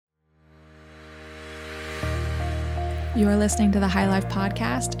You're listening to the High Life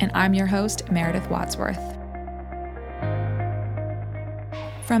Podcast, and I'm your host, Meredith Wadsworth.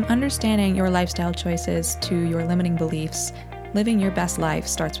 From understanding your lifestyle choices to your limiting beliefs, living your best life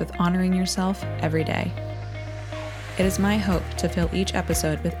starts with honoring yourself every day. It is my hope to fill each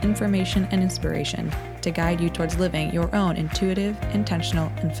episode with information and inspiration to guide you towards living your own intuitive,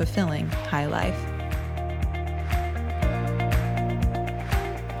 intentional, and fulfilling high life.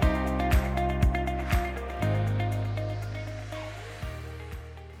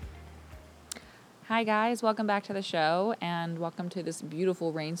 Hi guys, welcome back to the show, and welcome to this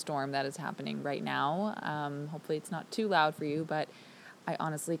beautiful rainstorm that is happening right now. Hopefully it's not too loud for you, but I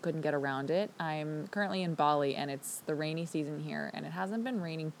honestly couldn't get around it. I'm currently in Bali, and it's the rainy season here, and it hasn't been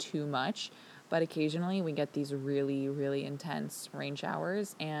raining too much, but occasionally we get these really, really intense rain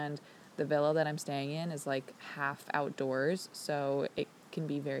showers, and the villa that I'm staying in is like half outdoors, so it can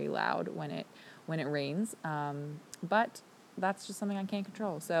be very loud when it rains, but that's just something I can't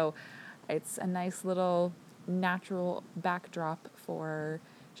control. So it's a nice little natural backdrop for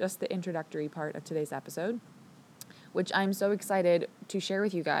just the introductory part of today's episode, which I'm so excited to share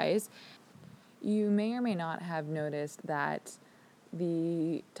with you guys. You may or may not have noticed that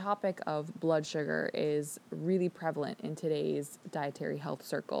the topic of blood sugar is really prevalent in today's dietary health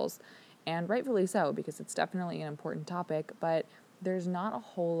circles, and rightfully so, because it's definitely an important topic, but there's not a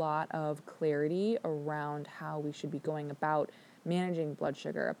whole lot of clarity around how we should be going about managing blood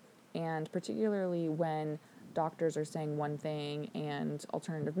sugar. And particularly when doctors are saying one thing and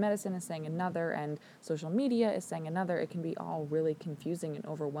alternative medicine is saying another and social media is saying another, it can be all really confusing and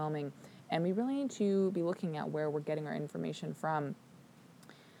overwhelming. And we really need to be looking at where we're getting our information from.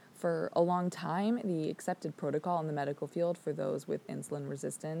 For a long time, the accepted protocol in the medical field for those with insulin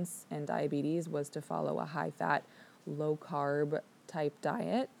resistance and diabetes was to follow a high-fat, low-carb type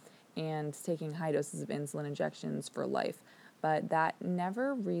diet and taking high doses of insulin injections for life. But that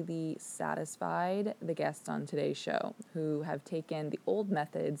never really satisfied the guests on today's show, who have taken the old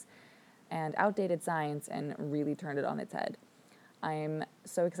methods and outdated science and really turned it on its head. I'm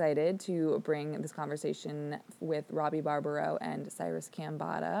so excited to bring this conversation with Robby Barbaro and Cyrus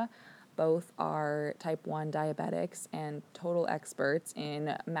Khambatta. Both are type 1 diabetics and total experts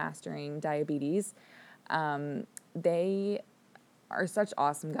in mastering diabetes. They are such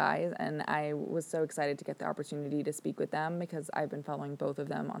awesome guys, and I was so excited to get the opportunity to speak with them because I've been following both of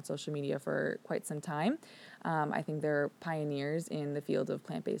them on social media for quite some time. I think they're pioneers in the field of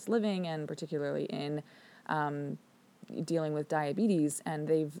plant-based living, and particularly in dealing with diabetes, and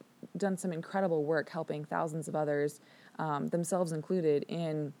they've done some incredible work helping thousands of others, themselves included,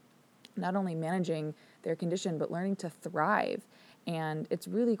 in not only managing their condition but learning to thrive. And it's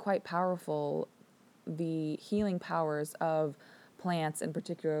really quite powerful, the healing powers of plants, and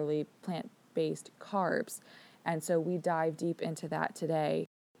particularly plant-based carbs. And so we dive deep into that today.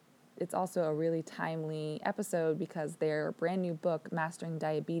 It's also a really timely episode because their brand new book, Mastering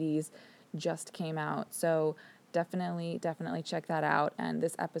Diabetes, just came out. So definitely check that out. And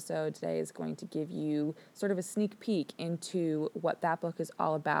this episode today is going to give you sort of a sneak peek into what that book is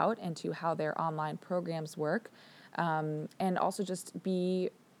all about, and to how their online programs work, and also just be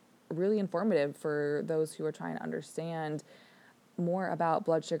really informative for those who are trying to understand more about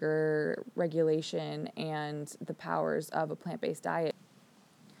blood sugar regulation and the powers of a plant-based diet.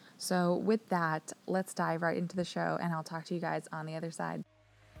 So with that, let's dive right into the show, and I'll talk to you guys on the other side.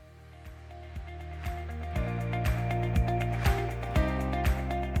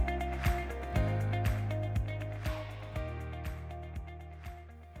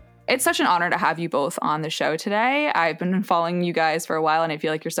 It's such an honor to have you both on the show today. I've been following you guys for a while, and I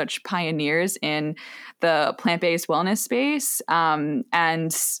feel like you're such pioneers in the plant-based wellness space.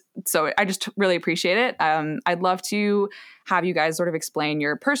 And so I just really appreciate it. I'd love to have you guys sort of explain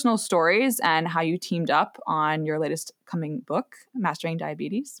your personal stories and how you teamed up on your latest coming book, Mastering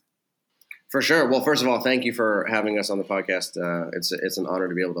Diabetes. For sure. Well, first of all, thank you for having us on the podcast. It's an honor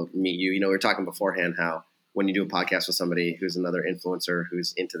to be able to meet you. You know, we were talking beforehand how when you do a podcast with somebody who's another influencer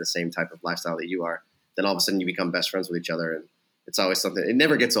who's into the same type of lifestyle that you are, then all of a sudden you become best friends with each other. And it's always something. It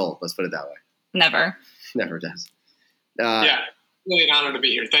never gets old. Let's put it that way. Never. Never does. Really an honor to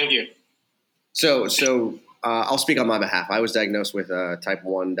be here. Thank you. So I'll speak on my behalf. I was diagnosed with type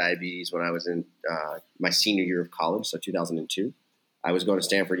 1 diabetes when I was in my senior year of college, so 2002. I was going to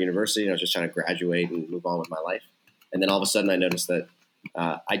Stanford University, and I was just trying to graduate and move on with my life. And then all of a sudden I noticed that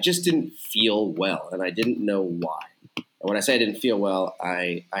I just didn't feel well, and I didn't know why. And when I say I didn't feel well,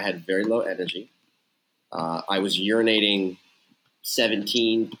 I had very low energy. I was urinating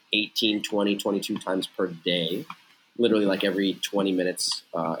 17, 18, 20, 22 times per day, literally like every 20 minutes,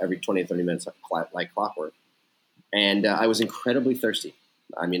 every 20 to 30 minutes, like clockwork. And I was incredibly thirsty.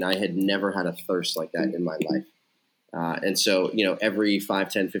 I mean, I had never had a thirst like that in my life. And so, every 5,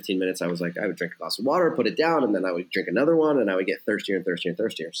 10, 15 minutes, I would drink a glass of water, put it down, and then I would drink another one, and I would get thirstier and thirstier and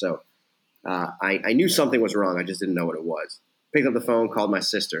thirstier. So I knew something was wrong. I just didn't know what it was. Picked up the phone, called my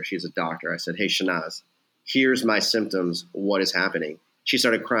sister. She's a doctor. I said, hey, Shanaz, here's my symptoms. What is happening? She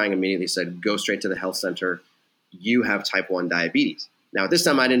started crying immediately, said, go straight to the health center. You have type 1 diabetes. Now, at this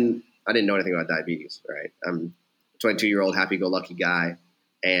time, I didn't know anything about diabetes, right? I'm a 22-year-old happy-go-lucky guy,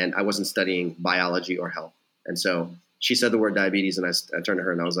 and I wasn't studying biology or health. And so she said the word diabetes, and I turned to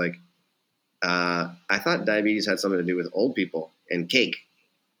her and I was like, I thought diabetes had something to do with old people and cake.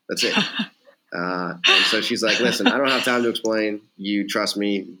 That's it. And so she's like, listen, I don't have time to explain. You trust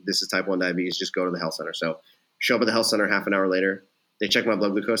me. This is type 1 diabetes. Just go to the health center. So show up at the health center half an hour later. They check my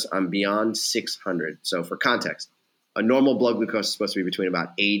blood glucose. I'm beyond 600. So for context, a normal blood glucose is supposed to be between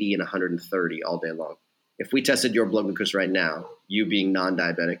about 80 and 130 all day long. If we tested your blood glucose right now, you being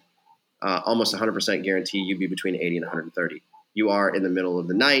non-diabetic, almost 100% guarantee you'd be between 80 and 130. You are in the middle of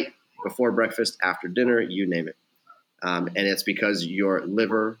the night, before breakfast, after dinner, you name it. And it's because your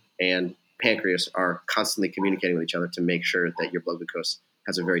liver and pancreas are constantly communicating with each other to make sure that your blood glucose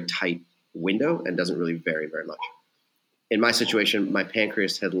has a very tight window and doesn't really vary very much. In my situation, my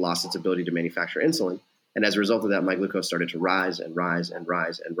pancreas had lost its ability to manufacture insulin. And as a result of that, my glucose started to rise and rise and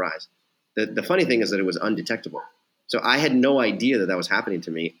rise and rise. The funny thing is that it was undetectable. So I had no idea that was happening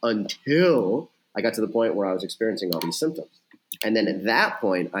to me until I got to the point where I was experiencing all these symptoms. And then at that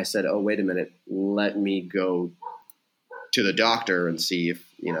point, I said, oh, wait a minute, let me go to the doctor and see if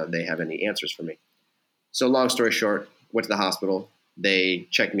they have any answers for me. So long story short, went to the hospital. They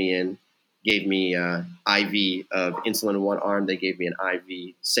checked me in, gave me an IV of insulin in one arm. They gave me an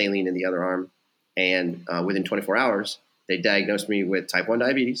IV saline in the other arm. And within 24 hours, they diagnosed me with type 1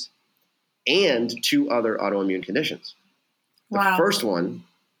 diabetes and 2 other autoimmune conditions. The first one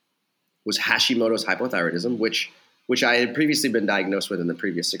was Hashimoto's hypothyroidism, which I had previously been diagnosed with in the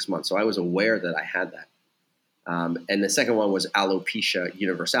previous 6 months. So I was aware that I had that. And the second one was alopecia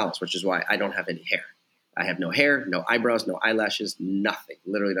universalis, which is why I don't have any hair. I have no hair, no eyebrows, no eyelashes, nothing,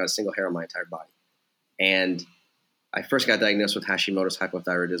 literally not a single hair on my entire body. And I first got diagnosed with Hashimoto's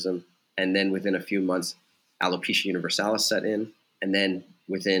hypothyroidism. And then within a few months, alopecia universalis set in. And then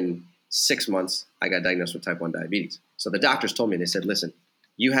within 6 months, I got diagnosed with type 1 diabetes. So the doctors told me, they said, listen,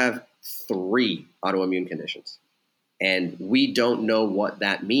 you have 3 autoimmune conditions, and we don't know what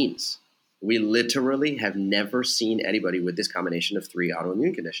that means. We literally have never seen anybody with this combination of 3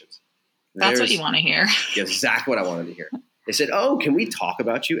 autoimmune conditions. That's what you want to hear. Exactly what I wanted to hear. They said, oh, can we talk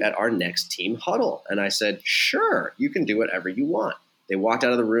about you at our next team huddle? And I said, sure, you can do whatever you want. They walked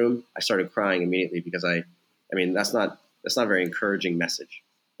out of the room. I started crying immediately because I mean, that's not a very encouraging message,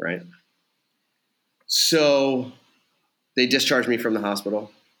 right? So they discharged me from the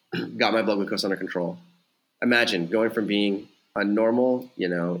hospital, got my blood glucose under control. Imagine going from being a normal,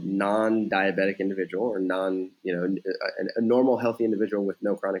 non-diabetic individual or a normal healthy individual with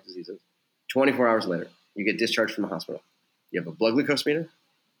no chronic diseases. 24 hours later, you get discharged from the hospital. You have a blood glucose meter.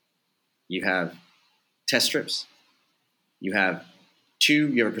 You have test strips. You have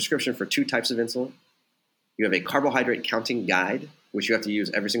a prescription for 2 types of insulin. You have a carbohydrate counting guide, which you have to use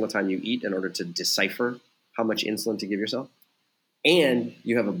every single time you eat in order to decipher how much insulin to give yourself. And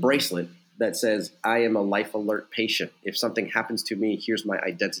you have a bracelet that says, I am a life alert patient. If something happens to me, here's my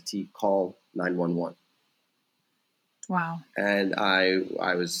identity, call 911. Wow. And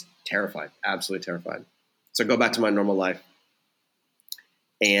I was terrified, absolutely terrified. So I go back to my normal life.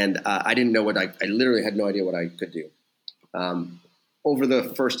 And I didn't know I literally had no idea what I could do. Over the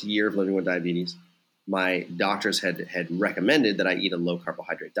first year of living with diabetes, my doctors had recommended that I eat a low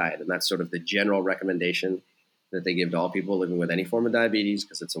carbohydrate diet. And that's sort of the general recommendation that they give to all people living with any form of diabetes,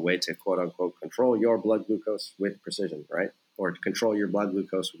 because it's a way to, quote unquote, control your blood glucose with precision, right? Or to control your blood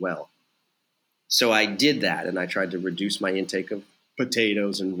glucose well. So I did that, and I tried to reduce my intake of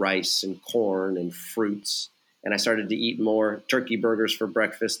potatoes and rice and corn and fruits. And I started to eat more turkey burgers for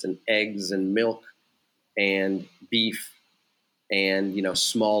breakfast and eggs and milk and beef and,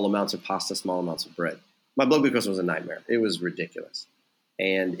 small amounts of pasta, small amounts of bread. My blood glucose was a nightmare. It was ridiculous.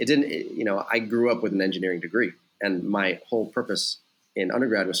 And I grew up with an engineering degree, and my whole purpose in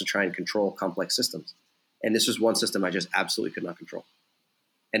undergrad was to try and control complex systems. And this was one system I just absolutely could not control.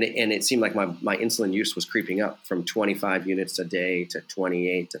 And it seemed like my insulin use was creeping up from 25 units a day to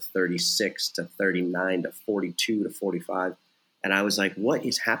 28 to 36 to 39 to 42 to 45. And I was like, what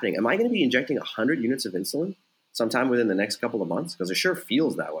is happening? Am I going to be injecting 100 units of insulin sometime within the next couple of months? Because it sure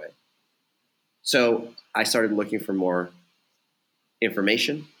feels that way. So I started looking for more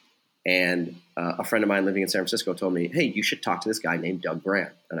information, and a friend of mine living in San Francisco told me, hey, you should talk to this guy named Doug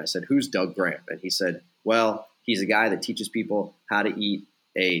Graham. And I said, who's Doug Graham? And he said, well, he's a guy that teaches people how to eat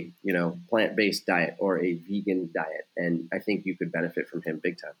a, plant-based diet or a vegan diet. And I think you could benefit from him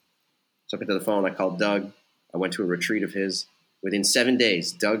big time. So I picked up the phone. I called Doug. I went to a retreat of his. Within 7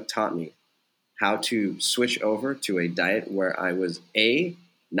 days, Doug taught me how to switch over to a diet where I was A,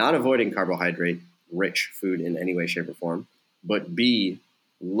 not avoiding carbohydrate-rich food in any way, shape, or form, but B,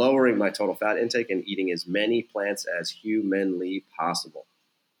 lowering my total fat intake and eating as many plants as humanly possible.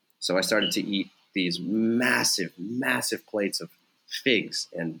 So I started to eat these massive, massive plates of figs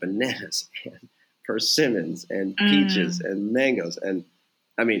and bananas and persimmons and peaches and mangoes. And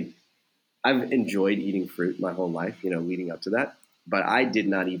I mean, I've enjoyed eating fruit my whole life, leading up to that. But I did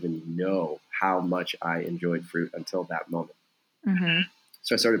not even know how much I enjoyed fruit until that moment. Mm-hmm.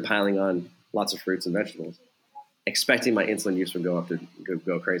 So I started piling on lots of fruits and vegetables, expecting my insulin use would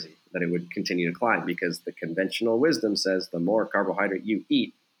go crazy, that it would continue to climb, because the conventional wisdom says the more carbohydrate you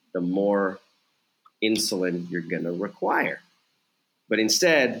eat, the more insulin you're going to require. But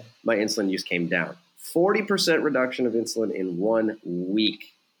instead, my insulin use came down. 40% reduction of insulin in 1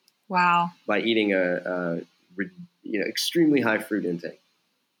 week. Wow. By eating extremely high fruit intake.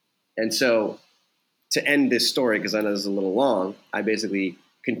 And so to end this story, because I know this is a little long, I basically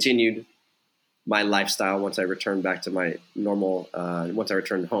continued my lifestyle once I returned back to my normal, once I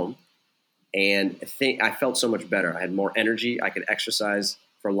returned home. And I felt so much better. I had more energy. I could exercise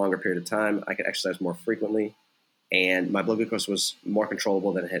for a longer period of time. I could exercise more frequently. And my blood glucose was more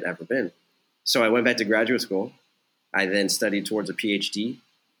controllable than it had ever been. So I went back to graduate school. I then studied towards a PhD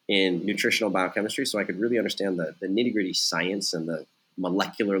in nutritional biochemistry, so I could really understand the nitty-gritty science and the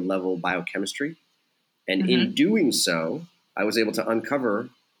molecular level biochemistry. And in doing so, I was able to uncover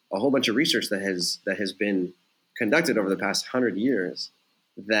a whole bunch of research that has been conducted over the past 100 years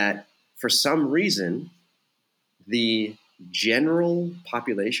that for some reason, the general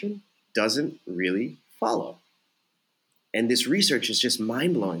population doesn't really follow. And this research is just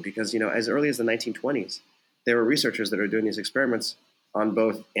mind-blowing because, as early as the 1920s, there were researchers that are doing these experiments on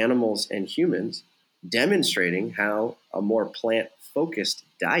both animals and humans, demonstrating how a more plant-focused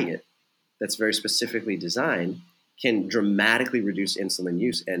diet that's very specifically designed can dramatically reduce insulin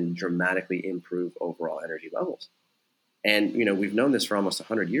use and dramatically improve overall energy levels. And, we've known this for almost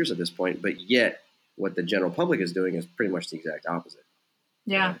 100 years at this point, but yet what the general public is doing is pretty much the exact opposite.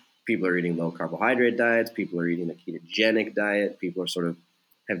 Yeah. People are eating low carbohydrate diets. People are eating a ketogenic diet. People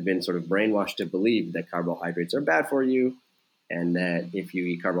have been brainwashed to believe that carbohydrates are bad for you, and that if you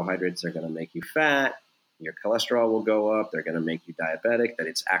eat carbohydrates, they're going to make you fat. Your cholesterol will go up. They're going to make you diabetic, that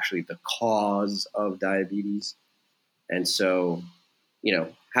it's actually the cause of diabetes. And so,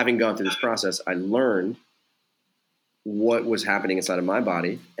 having gone through this process, I learned what was happening inside of my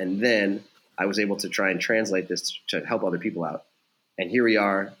body. And then I was able to try and translate this to help other people out. And here we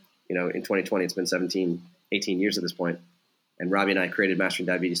are, in 2020, it's been 17, 18 years at this point. And Robby and I created Mastering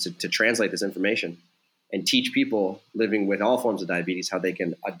Diabetes to translate this information and teach people living with all forms of diabetes how they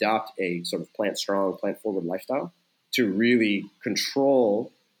can adopt a sort of plant-strong, plant-forward lifestyle to really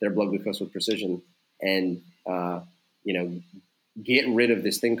control their blood glucose with precision and, get rid of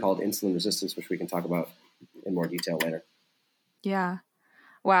this thing called insulin resistance, which we can talk about in more detail later. Yeah.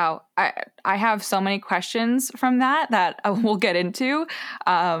 Wow. I have so many questions from that we'll get into.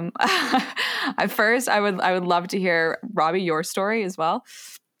 At first, I would love to hear, Robby, your story as well.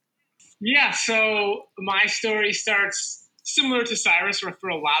 Yeah, so my story starts similar to Cyrus, for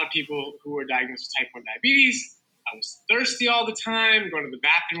a lot of people who were diagnosed with type 1 diabetes. I was thirsty all the time, going to the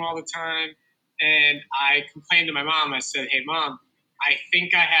bathroom all the time, and I complained to my mom. I said, hey, Mom, I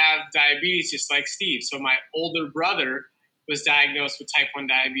think I have diabetes just like Steve. So my older brother was diagnosed with type 1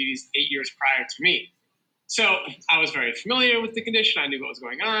 diabetes 8 years prior to me. So I was very familiar with the condition. I knew what was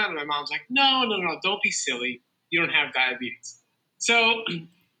going on. And my mom's like, no, don't be silly. You don't have diabetes. So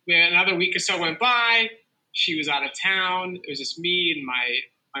another week or so went by. She was out of town. It was just me and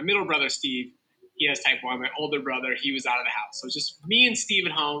my middle brother, Steve. He has type 1. My older brother, he was out of the house. So it was just me and Steve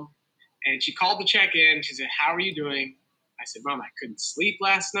at home. And she called to check in. She said, how are you doing? I said, Mom, I couldn't sleep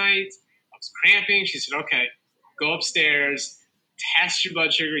last night. I was cramping. She said, okay, go upstairs, test your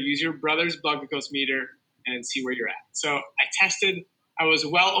blood sugar, use your brother's blood glucose meter, and see where you're at. So I tested. I was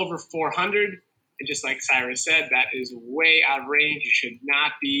well over 400. And just like Cyrus said, that is way out of range. You should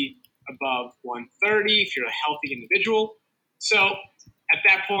not be above 130 if you're a healthy individual. So at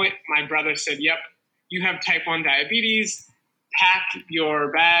that point, my brother said, yep, you have type 1 diabetes. Pack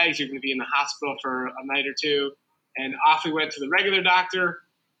your bags. You're going to be in the hospital for a night or two. And off we went to the regular doctor,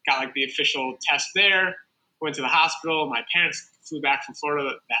 got the official test there, went to the hospital. My parents flew back from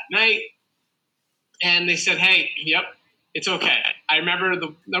Florida that night. And they said, hey, yep, it's okay. I remember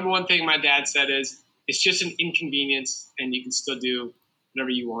the number one thing my dad said is, it's just an inconvenience and you can still do whatever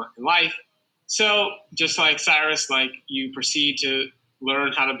you want in life. So just like Cyrus, like you proceed to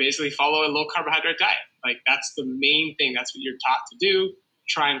learn how to basically follow a low carbohydrate diet. Like that's the main thing. That's what you're taught to do.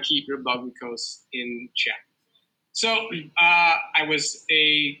 Try and keep your blood glucose in check. So I was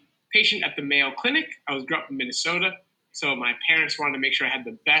a patient at the Mayo Clinic. I grew up in Minnesota. So my parents wanted to make sure I had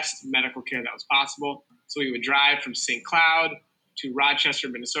the best medical care that was possible. So we would drive from St. Cloud to Rochester,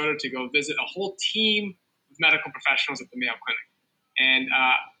 Minnesota to go visit a whole team of medical professionals at the Mayo Clinic. And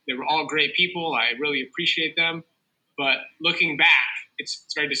they were all great people. I really appreciate them. But looking back, it's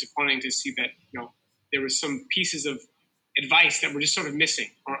very disappointing to see that, there were some pieces of advice that were just sort of missing,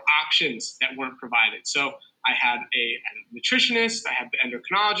 or options that weren't provided. So I had a nutritionist, I had the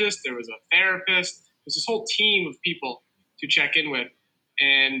endocrinologist, there was a therapist, there's this whole team of people to check in with.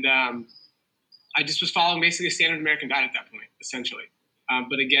 And I just was following basically a standard American diet at that point, essentially.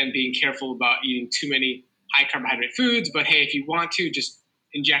 But again, being careful about eating too many high carbohydrate foods. But hey, if you want to, just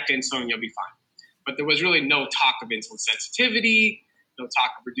inject insulin, you'll be fine. But there was really no talk of insulin sensitivity, no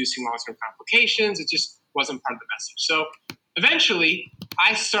talk of reducing long-term complications. It just wasn't part of the message. So eventually,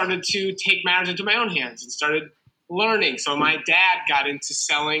 I started to take matters into my own hands and started learning. So my dad got into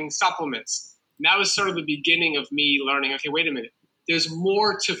selling supplements. And that was sort of the beginning of me learning, okay, wait a minute. There's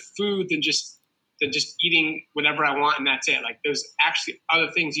more to food than just eating whatever I want and that's it. Like there's actually other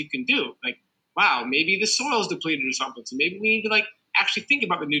things you can do. Like, wow, maybe the soil's depleted or something. So maybe we need to actually think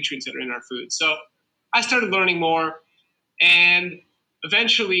about the nutrients that are in our food. So I started learning more, and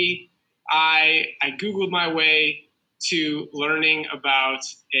eventually I Googled my way to learning about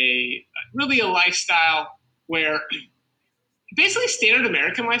a lifestyle where basically standard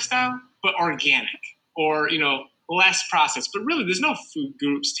American lifestyle, but organic or, less processed. But really there's no food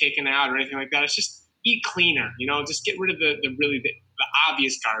groups taken out or anything like that. It's just eat cleaner, just get rid of the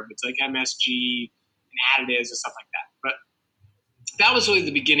obvious garbage like MSG and additives and stuff like that. But that was really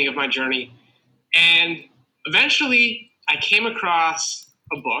the beginning of my journey. And eventually I came across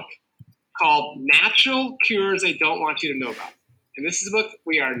a book called Natural Cures I Don't Want You to Know About. And this is a book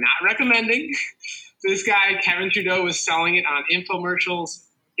we are not recommending. This guy, Kevin Trudeau, was selling it on infomercials,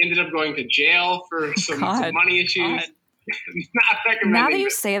 ended up going to jail for some money issues. Not recommending. Now that you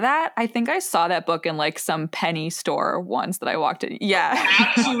say that, I think I saw that book in some penny store once that I walked in. Yeah.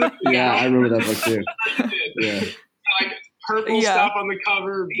 Absolutely. Yeah, I remember that book too. Yeah. Purple stuff on the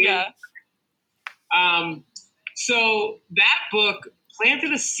cover. Big. Yeah. So that book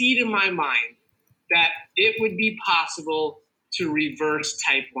planted a seed in my mind that it would be possible to reverse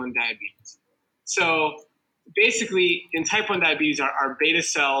type 1 diabetes. So basically, in type 1 diabetes, our beta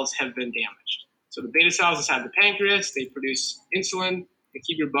cells have been damaged. So the beta cells inside the pancreas, they produce insulin, they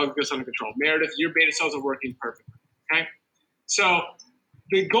keep your blood glucose under control. Meredith, your beta cells are working perfectly, okay? So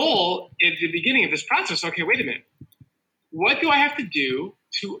the goal at the beginning of this process, okay, wait a minute. What do I have to do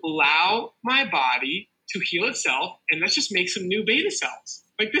to allow my body to heal itself? And let's just make some new beta cells.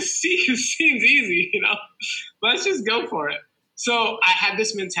 This seems easy, Let's just go for it. So I had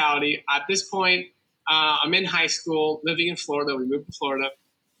this mentality. At this point, I'm in high school, living in Florida. We moved to Florida.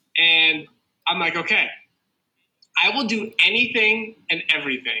 And I'm like, okay, I will do anything and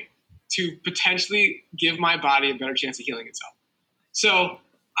everything to potentially give my body a better chance of healing itself. So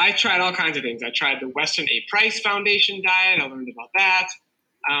I tried all kinds of things. I tried the Western A. Price Foundation diet. I learned about that.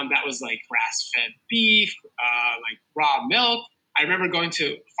 That was grass-fed beef, raw milk. I remember going to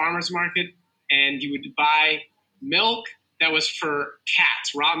a farmer's market, and you would buy milk that was for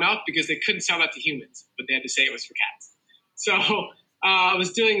cats, raw milk, because they couldn't sell that to humans, but they had to say it was for cats. So I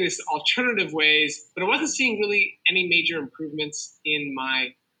was doing this alternative ways, but I wasn't seeing really any major improvements in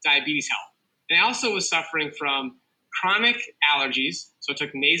my diabetes health. And I also was suffering from chronic allergies. So I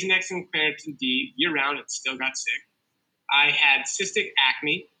took Nasonex and Claritin D year-round and still got sick. I had cystic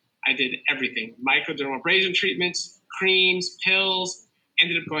acne. I did everything. Microdermabrasion treatments, creams, pills,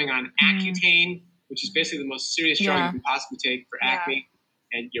 ended up going on Accutane, which is basically the most serious drug you can possibly take for acne.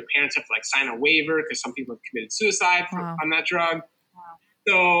 And your parents have to sign a waiver because some people have committed suicide on that drug. Wow.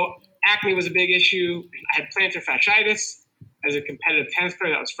 So acne was a big issue. I had plantar fasciitis. As a competitive tennis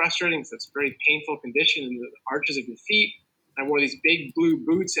player, that was frustrating because it's a very painful condition in the arches of your feet. I wore these big blue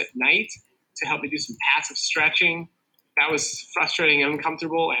boots at night to help me do some passive stretching. That was frustrating and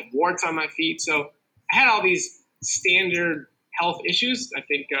uncomfortable. I had warts on my feet. So I had all these standard health issues I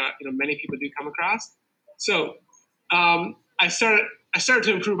think many people do come across. So I started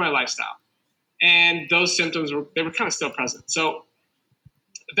to improve my lifestyle. And those symptoms were kind of still present. So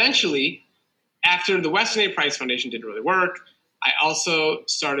eventually, after the Western A. Price Foundation didn't really work, I also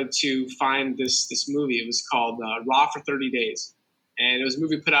started to find this movie. It was called Raw for 30 Days. And it was a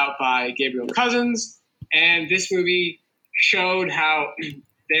movie put out by Gabriel Cousins. And this movie showed how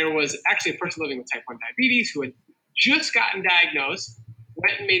there was actually a person living with type 1 diabetes who had just gotten diagnosed,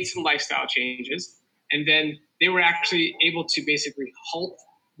 went and made some lifestyle changes, and then they were actually able to basically halt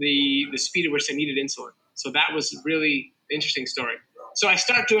the speed at which they needed insulin. So that was a really interesting story. So I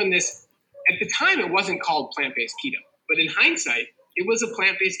started doing this. At the time, it wasn't called plant-based keto. But in hindsight, it was a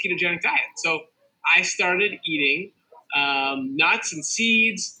plant-based ketogenic diet. So I started eating nuts and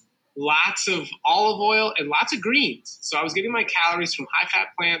seeds, lots of olive oil, and lots of greens. So I was getting my calories from high-fat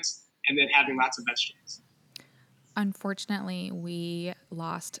plants and then having lots of vegetables. Unfortunately, we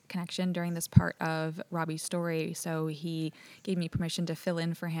lost connection during this part of Robby's story, so he gave me permission to fill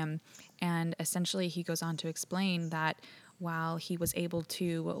in for him. And essentially, he goes on to explain that while he was able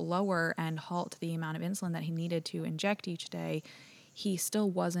to lower and halt the amount of insulin that he needed to inject each day, he still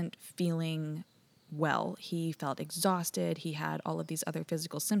wasn't feeling well. He felt exhausted. He had all of these other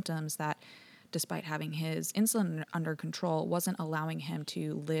physical symptoms that, despite having his insulin under control, wasn't allowing him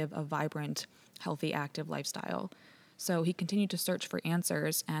to live a vibrant, healthy, active lifestyle. So he continued to search for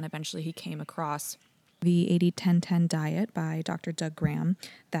answers, and eventually he came across the 80-10-10 diet by Dr. Doug Graham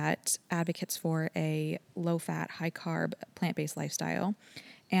that advocates for a low-fat, high-carb, plant-based lifestyle.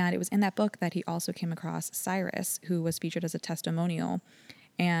 And it was in that book that he also came across Cyrus, who was featured as a testimonial.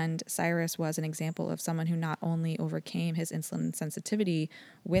 And Cyrus was an example of someone who not only overcame his insulin sensitivity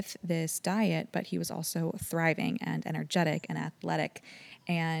with this diet, but he was also thriving and energetic and athletic.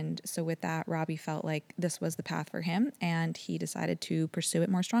 And so with that, Robby felt like this was the path for him, and he decided to pursue it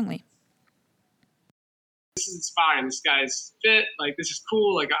more strongly. This is inspiring. This guy's fit. Like, this is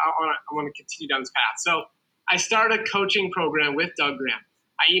cool. Like, I want to continue down this path. So I started a coaching program with Doug Graham.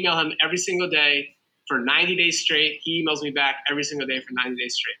 I email him every single day for 90 days straight. He emails me back every single day for 90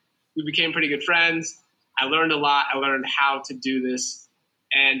 days straight. We became pretty good friends. I learned a lot. I learned how to do this.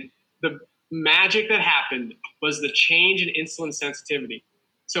 And the magic that happened was the change in insulin sensitivity.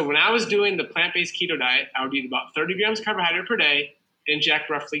 So when I was doing the plant-based keto diet, I would eat about 30 grams of carbohydrate per day, inject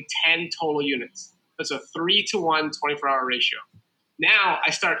roughly 10 total units. That's a 3-to-1 24-hour ratio. Now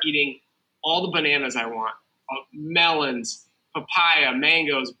I start eating all the bananas I want, melons, papaya,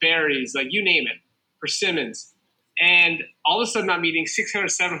 mangoes, berries, like you name it, persimmons. And all of a sudden I'm eating 600,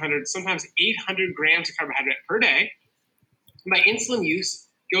 700, sometimes 800 grams of carbohydrate per day. My insulin use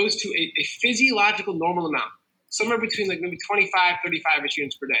goes to a physiological normal amount, somewhere between like maybe 25, 35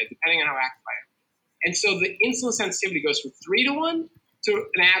 units per day, depending on how active I am. And so the insulin sensitivity goes from 3-to-1 to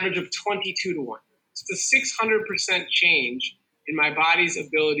an average of 22-to-1. It's a 600% change in my body's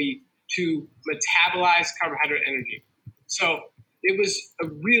ability to metabolize carbohydrate energy. So it was a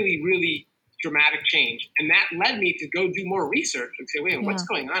really, really dramatic change. And that led me to go do more research and say, wait, what's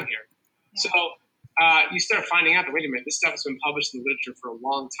going on here? Yeah. So you start finding out that, wait a minute, this stuff has been published in the literature for a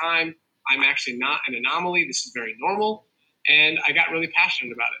long time. I'm actually not an anomaly. This is very normal. And I got really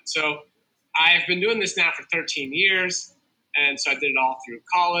passionate about it. So I've been doing this now for 13 years. And so I did it all through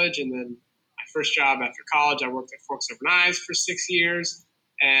college. And then my first job after college, I worked at Forks Over Knives for 6 years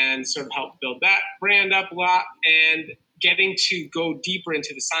and sort of helped build that brand up a lot. And getting to go deeper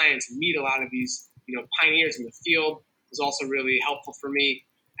into the science and meet a lot of these, pioneers in the field was also really helpful for me.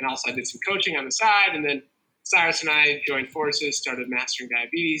 And also I did some coaching on the side. And then Cyrus and I joined forces, started Mastering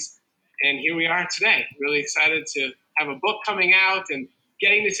Diabetes. And here we are today, really excited to have a book coming out and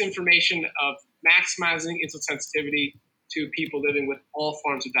getting this information of maximizing insulin sensitivity to people living with all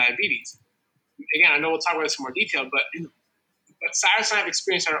forms of diabetes. Again, I know we'll talk about this in more detail, but Cyrus and I have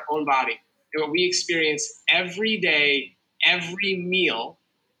experienced in our own body. And what we experience every day, every meal,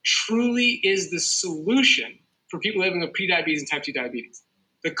 truly is the solution for people living with prediabetes and type 2 diabetes.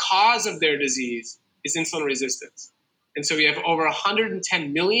 The cause of their disease is insulin resistance. And so we have over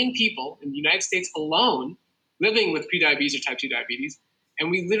 110 million people in the United States alone living with prediabetes or type 2 diabetes.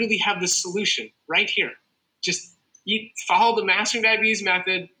 And we literally have the solution right here. Just follow the Mastering Diabetes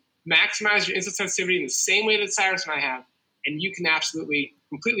method, maximize your insulin sensitivity in the same way that Cyrus and I have, and you can absolutely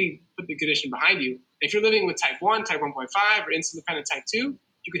completely put the condition behind you. If you're living with type 1, type 1.5, or insulin-dependent type 2,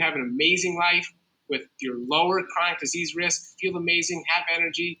 you could have an amazing life with your lower chronic disease risk, feel amazing, have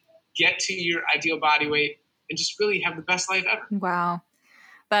energy, get to your ideal body weight, and just really have the best life ever. Wow.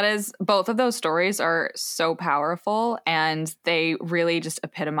 Both of those stories are so powerful, and they really just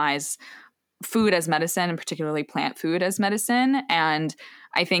epitomize food as medicine, and particularly plant food as medicine. And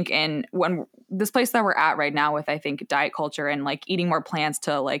I think when this place that we're at right now with, I think, diet culture and like eating more plants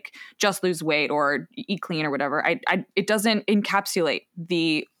to like just lose weight or eat clean or whatever, it doesn't encapsulate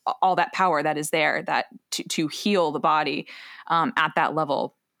the all that power that is there that to heal the body at that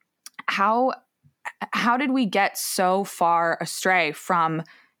level. How did we get so far astray from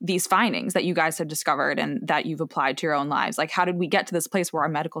these findings that you guys have discovered and that you've applied to your own lives? Like, how did we get to this place where our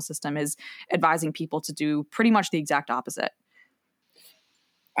medical system is advising people to do pretty much the exact opposite?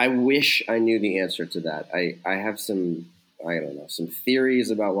 I wish I knew the answer to that. I have some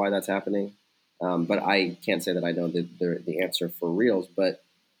theories about why that's happening, but I can't say that I know the answer for reals. But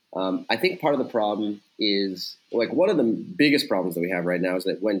I think part of the problem is, like, one of the biggest problems that we have right now is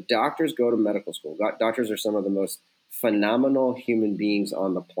that when doctors go to medical school, doctors are some of the most phenomenal human beings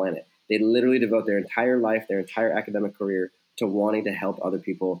on the planet. They literally devote their entire life, their entire academic career to wanting to help other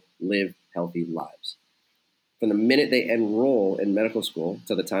people live healthy lives. From the minute they enroll in medical school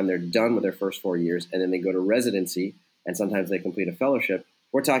to the time they're done with their first 4 years, and then they go to residency, and sometimes they complete a fellowship,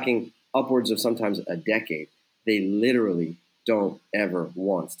 we're talking upwards of sometimes a decade. They literally don't ever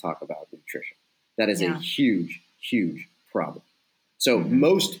once talk about nutrition. That is a huge, huge problem. So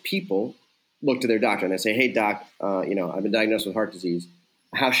most people look to their doctor and they say, hey, doc, I've been diagnosed with heart disease.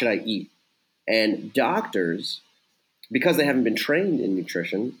 How should I eat? And doctors, because they haven't been trained in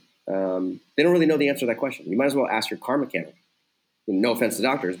nutrition, they don't really know the answer to that question. You might as well ask your car mechanic. No offense to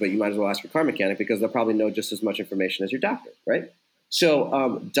doctors, but you might as well ask your car mechanic because they'll probably know just as much information as your doctor, right?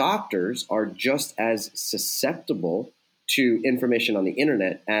 So doctors are just as susceptible to information on the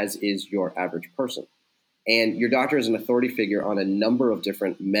internet as is your average person. And your doctor is an authority figure on a number of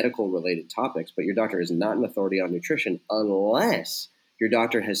different medical-related topics, but your doctor is not an authority on nutrition unless your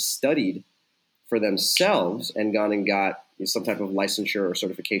doctor has studied for themselves and gone and got some type of licensure or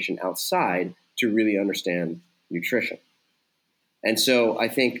certification outside to really understand nutrition. And so I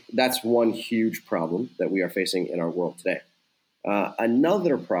think that's one huge problem that we are facing in our world today.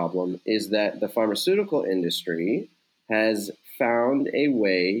 Another problem is that the pharmaceutical industry has found a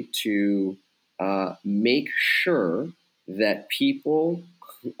way to make sure that people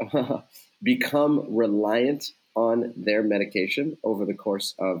become reliant on their medication over the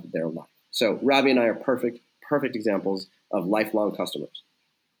course of their life. So Robby and I are perfect examples of lifelong customers.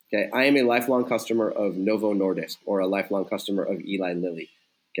 Okay, I am a lifelong customer of Novo Nordisk or a lifelong customer of Eli Lilly.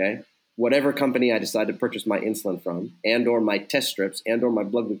 Okay, whatever company I decide to purchase my insulin from, and or my test strips, and or my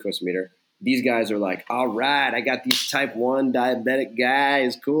blood glucose meter, these guys are like, all right, I got these type 1 diabetic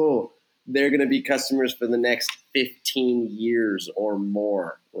guys, cool. They're going to be customers for the next 15 years or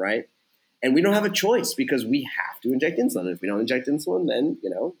more, right? And we don't have a choice because we have to inject insulin. And if we don't inject insulin, then,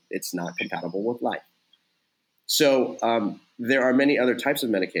 it's not compatible with life. So there are many other types of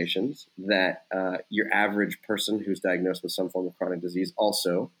medications that your average person who's diagnosed with some form of chronic disease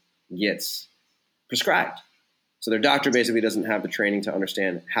also gets prescribed. So their doctor basically doesn't have the training to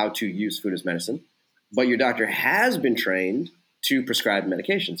understand how to use food as medicine, but your doctor has been trained to prescribe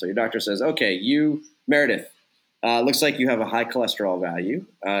medication. So your doctor says, okay, you, Meredith, looks like you have a high cholesterol value.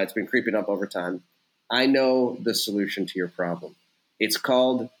 It's been creeping up over time. I know the solution to your problem. It's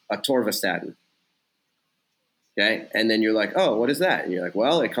called atorvastatin. Okay. And then you're like, oh, what is that? And you're like,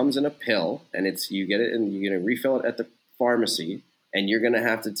 well, it comes in a pill and you get it and you're going to refill it at the pharmacy and you're going to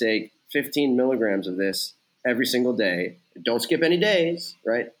have to take 15 milligrams of this every single day. Don't skip any days,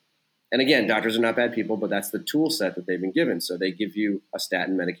 right? And again, doctors are not bad people, but that's the tool set that they've been given. So they give you a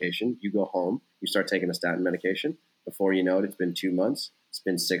statin medication. You go home, you start taking a statin medication. Before you know it, it's been 2 months. It's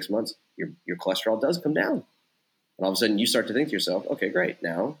been 6 months. Your cholesterol does come down. And all of a sudden you start to think to yourself, okay, great.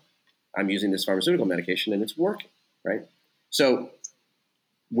 Now I'm using this pharmaceutical medication and it's working, right? So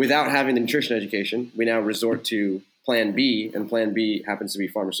without having the nutrition education, we now resort to plan B, and plan B happens to be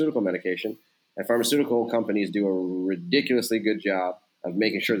pharmaceutical medication. And pharmaceutical companies do a ridiculously good job of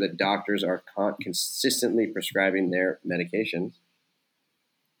making sure that doctors are consistently prescribing their medications.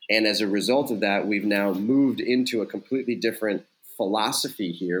 And as a result of that, we've now moved into a completely different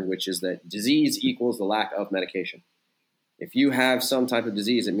philosophy here, which is that disease equals the lack of medication. If you have some type of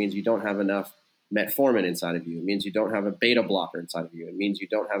disease, it means you don't have enough metformin inside of you. It means you don't have a beta blocker inside of you. It means you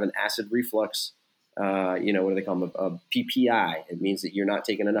don't have an acid reflux, what do they call them, a PPI. It means that you're not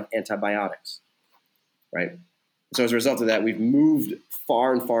taking enough antibiotics, right? So as a result of that, we've moved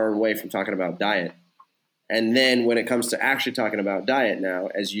far and far away from talking about diet. And then when it comes to actually talking about diet now,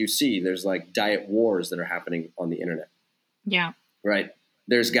 as you see, there's like diet wars that are happening on the internet. Yeah. Right.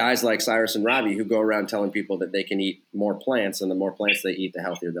 There's guys like Cyrus and Robby who go around telling people that they can eat more plants, and the more plants they eat, the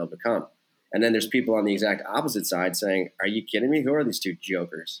healthier they'll become. And then there's people on the exact opposite side saying, are you kidding me? Who are these two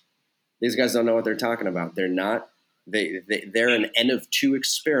jokers? These guys don't know what they're talking about. They're not, they're an N of 2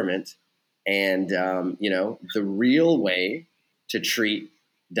 experiment. And, the real way to treat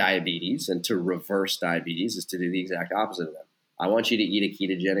diabetes and to reverse diabetes is to do the exact opposite of them. I want you to eat a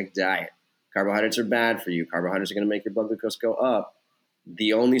ketogenic diet. Carbohydrates are bad for you. Carbohydrates are going to make your blood glucose go up.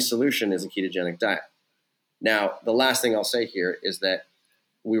 The only solution is a ketogenic diet. Now, the last thing I'll say here is that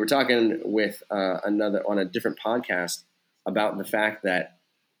we were talking with another on a different podcast about the fact that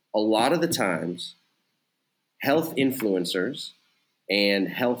a lot of the times health influencers and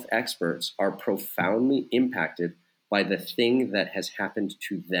health experts are profoundly impacted by the thing that has happened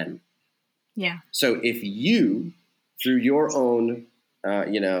to them. Yeah. So if you, through your own,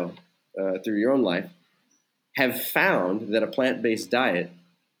 through your own life, have found that a plant-based diet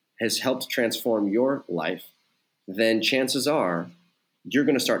has helped transform your life, then chances are you're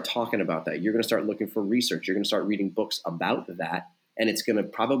going to start talking about that. You're going to start looking for research. You're going to start reading books about that, and it's going to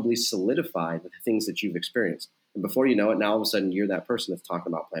probably solidify the things that you've experienced. And before you know it, now all of a sudden you're that person that's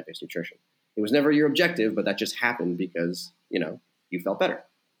talking about plant-based nutrition. It was never your objective, but that just happened because, you felt better,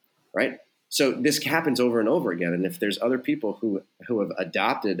 right? So this happens over and over again. And if there's other people who have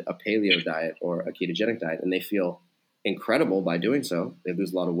adopted a paleo diet or a ketogenic diet and they feel incredible by doing so, they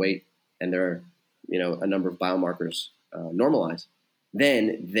lose a lot of weight and there are, a number of biomarkers normalize,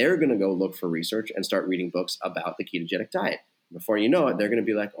 then they're going to go look for research and start reading books about the ketogenic diet. Before you know it, they're going to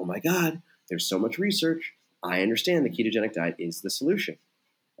be like, oh my God, there's so much research. I understand the ketogenic diet is the solution.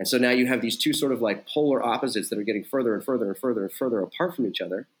 And so now you have these two sort of like polar opposites that are getting further and further and further and further apart from each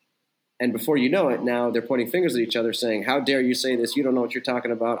other. And before you know it, now they're pointing fingers at each other saying, how dare you say this? You don't know what you're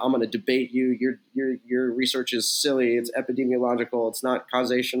talking about. I'm going to debate you. Your research is silly. It's epidemiological. It's not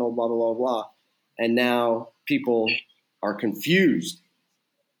causational, blah, blah, blah, blah. And now people are confused.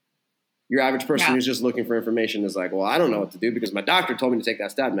 Your average person who's just looking for information is like, well, I don't know what to do because my doctor told me to take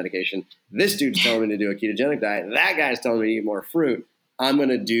that statin medication. This dude's telling me to do a ketogenic diet. That guy's telling me to eat more fruit. I'm going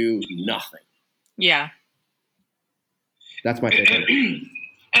to do nothing. Yeah. That's my take on it.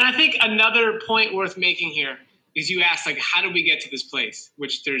 And I think another point worth making here is you asked, like, how do we get to this place?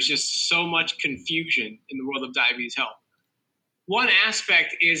 Which there's just so much confusion in the world of diabetes health. One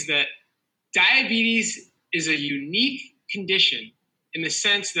aspect is that diabetes is a unique condition in the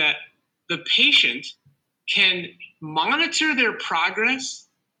sense that the patient can monitor their progress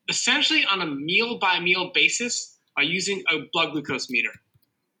essentially on a meal-by-meal basis by using a blood glucose meter.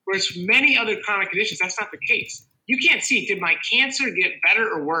 Whereas many other chronic conditions, that's not the case. You can't see, did my cancer get better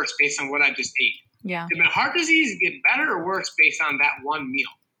or worse based on what I just ate? Yeah. Did my heart disease get better or worse based on that one meal?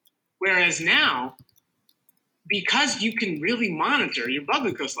 Whereas now, because you can really monitor your blood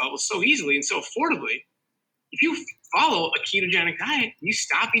glucose levels so easily and so affordably, if you follow a ketogenic diet, you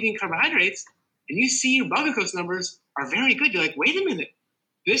stop eating carbohydrates, and you see your blood glucose numbers are very good. You're like, wait a minute,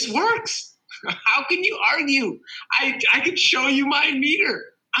 this works. How can you argue? I could show you my meter.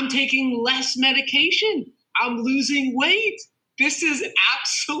 I'm taking less medication. I'm losing weight. This is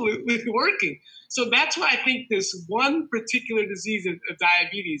absolutely working. So that's why I think this one particular disease of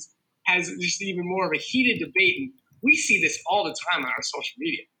diabetes has just even more of a heated debate. And we see this all the time on our social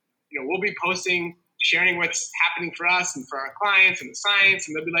media. We'll be posting, sharing what's happening for us and for our clients and the science,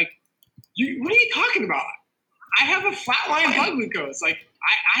 and they'll be like, what are you talking about? I have a flatline blood glucose. Like,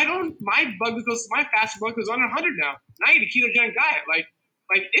 my blood glucose, my fasted blood glucose is under 100 now. And I eat a ketogenic diet. Like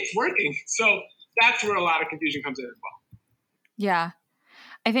it's working. So that's where a lot of confusion comes in as well. Yeah.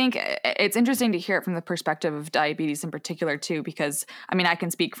 I think it's interesting to hear it from the perspective of diabetes in particular too, because I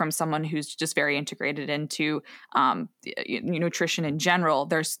can speak from someone who's just very integrated into nutrition in general.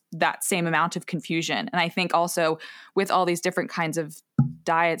 There's that same amount of confusion. And I think also with all these different kinds of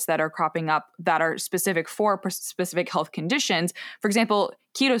diets that are cropping up that are specific for specific health conditions. For example,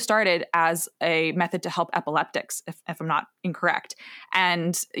 keto started as a method to help epileptics, if I'm not incorrect.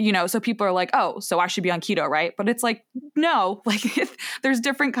 And, so people are like, oh, so I should be on keto, right? But it's like, no, there's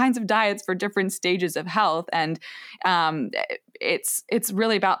different kinds of diets for different stages of health. And it's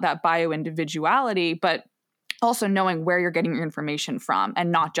really about that bio-individuality, but also knowing where you're getting your information from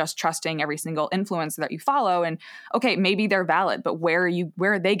and not just trusting every single influencer that you follow. And okay, maybe they're valid, but where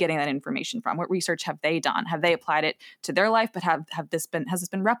are they getting that information from? What research have they done? Have they applied it to their life? But has this been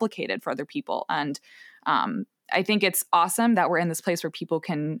replicated for other people? And I think it's awesome that we're in this place where people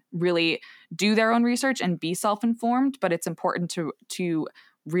can really do their own research and be self-informed, but it's important to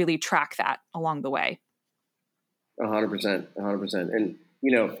really track that along the way. 100%. And,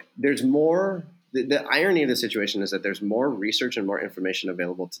 there's more. The irony of the situation is that there's more research and more information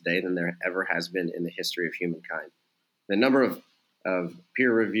available today than there ever has been in the history of humankind. The number of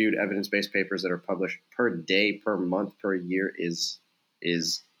peer-reviewed evidence-based papers that are published per day, per month, per year is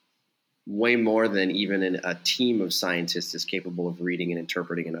way more than even a team of scientists is capable of reading and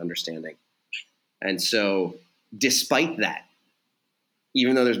interpreting and understanding. And so despite that,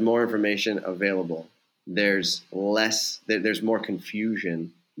 even though there's more information available, there's there's more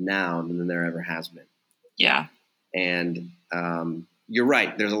confusion now than there ever has been. Yeah. And you're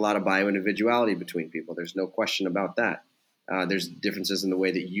right. There's a lot of bio-individuality between people. There's no question about that. There's differences in the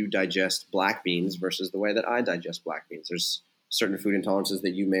way that you digest black beans versus the way that I digest black beans. There's certain food intolerances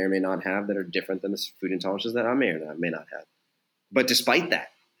that you may or may not have that are different than the food intolerances that I may or may not have. But despite that,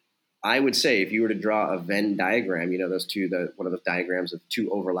 I would say if you were to draw a Venn diagram, those two, one of those diagrams of two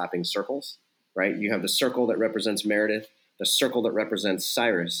overlapping circles, right? You have the circle that represents Meredith, the circle that represents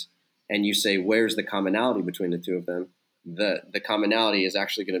Cyrus, and you say, where's the commonality between the two of them? The commonality is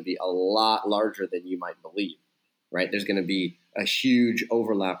actually going to be a lot larger than you might believe, right? There's going to be a huge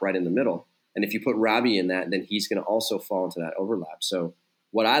overlap right in the middle. And if you put Robby in that, then he's going to also fall into that overlap. So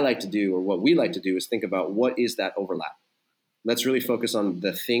what I like to do, or what we like to do, is think about what is that overlap. Let's really focus on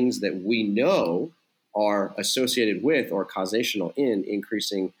the things that we know are associated with or causational in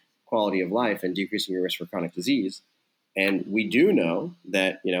increasing quality of life and decreasing your risk for chronic disease. And we do know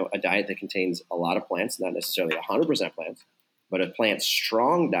that, a diet that contains a lot of plants, not necessarily 100% plants, but a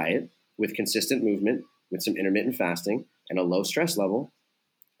plant-strong diet with consistent movement, with some intermittent fasting and a low stress level,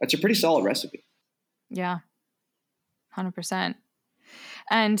 that's a pretty solid recipe. Yeah, 100%.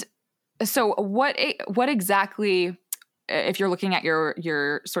 And so what exactly, if you're looking at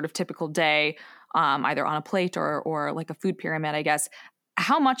your sort of typical day, either on a plate or like a food pyramid, I guess,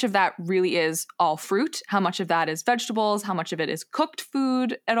 how much of that really is all fruit? How much of that is vegetables? How much of it is cooked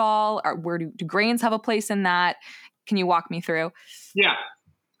food at all? Or where do grains have a place in that? Can you walk me through? Yeah,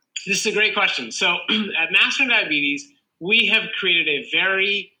 this is a great question. So at Mastering Diabetes, we have created a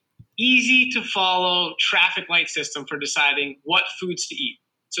very easy to follow traffic light system for deciding what foods to eat.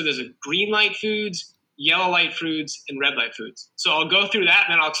 So there's a green light foods, yellow light foods, and red light foods. So I'll go through that,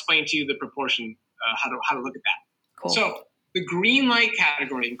 and then I'll explain to you the proportion, how to look at that. Cool. So the green light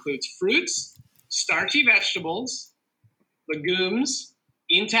category includes fruits, starchy vegetables, legumes,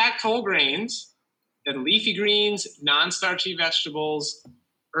 intact whole grains, then leafy greens, non-starchy vegetables,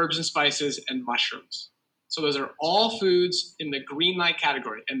 herbs and spices, and mushrooms. So those are all foods in the green light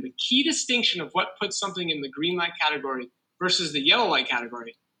category. And the key distinction of what puts something in the green light category versus the yellow light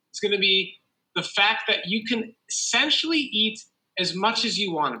category is going to be the fact that you can essentially eat as much as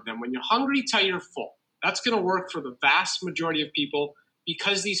you want of them. When you're hungry till you're full. That's going to work for the vast majority of people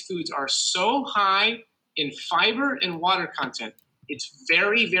because these foods are so high in fiber and water content. It's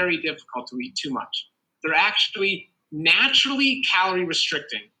very, very difficult to eat too much. They're actually naturally calorie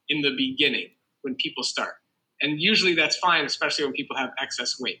restricting in the beginning when people start. And usually that's fine, especially when people have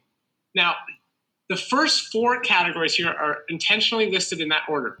excess weight. Now, the first four categories here are intentionally listed in that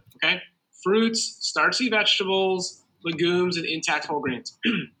order, okay? Fruits, starchy vegetables, legumes, and intact whole grains.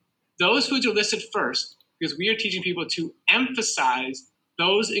 Those foods are listed first because we are teaching people to emphasize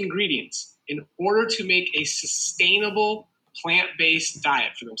those ingredients in order to make a sustainable plant-based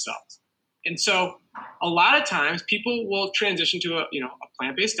diet for themselves. And so a lot of times people will transition to a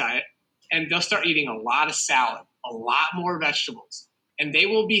plant-based diet and they'll start eating a lot of salad, a lot more vegetables, and they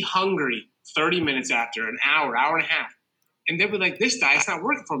will be hungry 30 minutes after, an hour, hour and a half. And they'll be like, this diet's not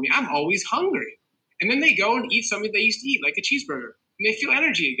working for me. I'm always hungry. And then they go and eat something they used to eat, like a cheeseburger. And they feel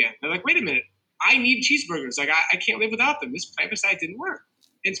energy again. They're like, wait a minute, I need cheeseburgers. Like, I can't live without them. This plant-based diet didn't work.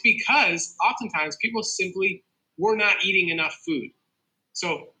 And it's because oftentimes people simply were not eating enough food.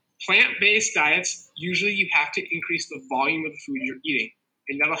 So plant-based diets, usually you have to increase the volume of the food you're eating.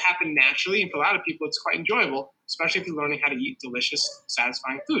 And that'll happen naturally. And for a lot of people, it's quite enjoyable, especially if you're learning how to eat delicious,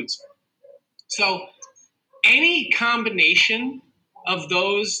 satisfying foods. So any combination of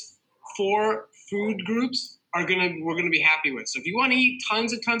those four food groups we're gonna be happy with. So if you want to eat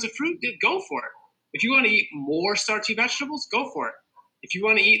tons and tons of fruit, go for it. If you want to eat more starchy vegetables, go for it. If you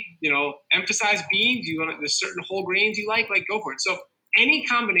want to eat, emphasize beans, there's certain whole grains you like go for it. So any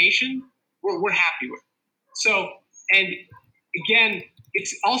combination, we're happy with. So, and again,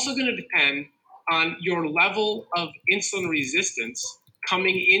 it's also going to depend on your level of insulin resistance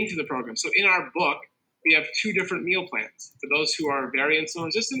coming into the program. So in our book, we have two different meal plans for those who are very insulin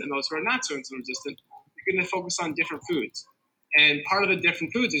resistant and those who are not so insulin resistant. You're going to focus on different foods. And part of the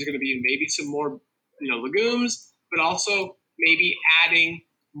different foods is going to be maybe some more, legumes, but also maybe adding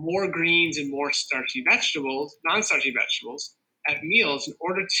more greens and more starchy vegetables, non-starchy vegetables at meals in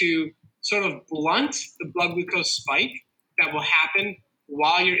order to sort of blunt the blood glucose spike that will happen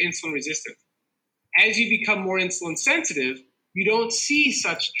while you're insulin resistant. As you become more insulin sensitive, you don't see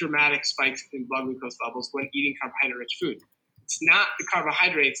such dramatic spikes in blood glucose levels when eating carbohydrate-rich food. It's not the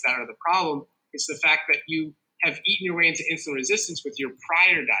carbohydrates that are the problem. It's the fact that you have eaten your way into insulin resistance with your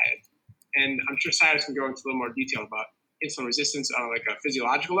prior diet. And I'm sure Cyrus can go into a little more detail about insulin resistance on like a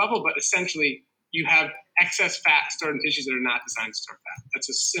physiological level, but essentially You have excess fat stored in tissues that are not designed to store fat. That's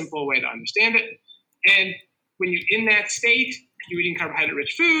a simple way to understand it. And when you're in that state, you're eating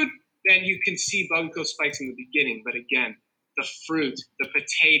carbohydrate-rich food, then you can see blood glucose spikes in the beginning. But again, the fruit, the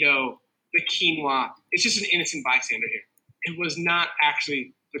potato, the quinoa, it's just an innocent bystander here. It was not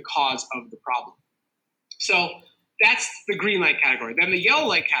actually the cause of the problem. So that's the green light category. Then the yellow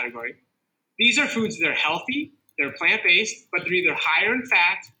light category, these are foods that are healthy, they're plant-based, but they're either higher in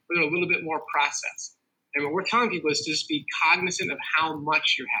fat or they're a little bit more processed. And what we're telling people is to just be cognizant of how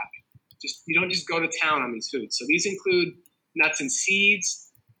much you're having. You don't just go to town on these foods. So these include nuts and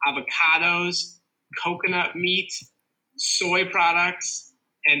seeds, avocados, coconut meat, soy products,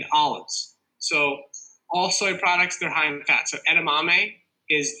 and olives. So all soy products, they're high in fat. So edamame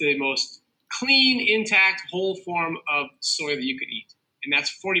is the most clean, intact, whole form of soy that you could eat. And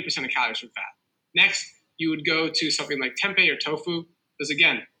that's 40% of calories from fat. Next, you would go to something like tempeh or tofu. Those,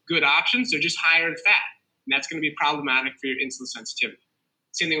 again, good options. They're just higher in fat. And that's going to be problematic for your insulin sensitivity.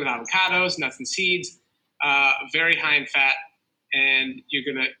 Same thing with avocados, nuts and seeds, very high in fat. And you're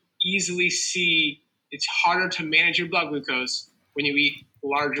going to easily see it's harder to manage your blood glucose when you eat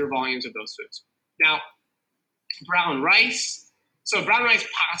larger volumes of those foods. Now, brown rice. So brown rice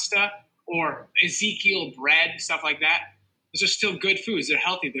pasta or Ezekiel bread, stuff like that, those are still good foods. They're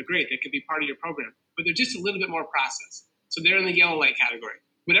healthy. They're great. They could be part of your program. But they're just a little bit more processed. So they're in the yellow light category.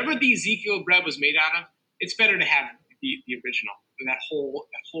 Whatever the Ezekiel bread was made out of, it's better to have the original, that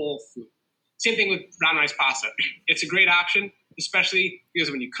whole food. Same thing with brown rice pasta. It's a great option, especially because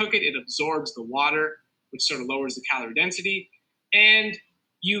when you cook it, it absorbs the water, which sort of lowers the calorie density. And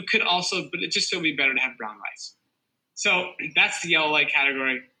you could also, but it just still be better to have brown rice. So that's the yellow light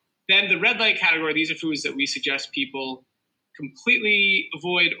category. Then the red light category, these are foods that we suggest people completely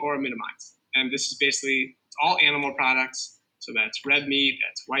avoid or minimize. And this is basically all animal products. So that's red meat,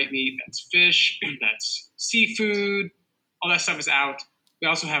 that's white meat, that's fish, that's seafood, all that stuff is out. We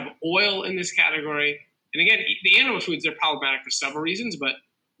also have oil in this category. And again, the animal foods are problematic for several reasons, but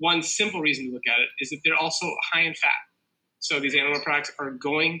one simple reason to look at it is that they're also high in fat. So these animal products are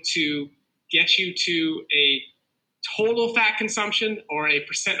going to get you to a total fat consumption or a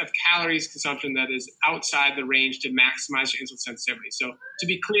percent of calories consumption that is outside the range to maximize your insulin sensitivity. So to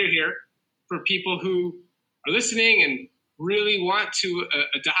be clear here, for people who are listening and really want to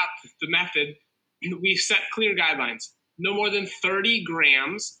adopt the method, we've set clear guidelines. No more than 30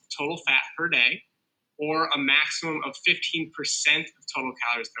 grams total fat per day, or a maximum of 15% of total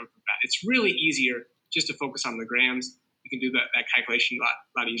calories coming from fat. It's really easier just to focus on the grams. You can do that calculation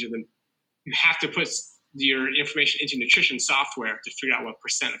a lot easier than you have to put your information into nutrition software to figure out what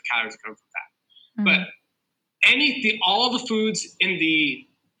percent of calories are coming from fat. But all the foods in the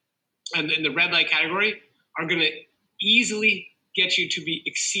red light category are going to easily get you to be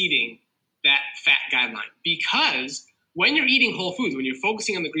exceeding that fat guideline, because when you're eating whole foods, when you're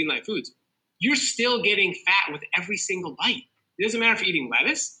focusing on the green light foods, you're still getting fat with every single bite. It doesn't matter if you're eating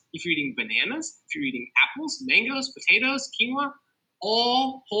lettuce, if you're eating bananas, if you're eating apples, mangoes, potatoes, quinoa,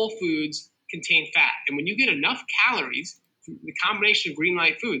 all whole foods contain fat. And when you get enough calories from the combination of green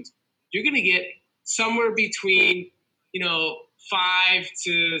light foods, you're going to get somewhere between, 5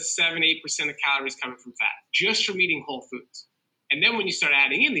 to 7, 8% of calories coming from fat, just from eating whole foods. And then when you start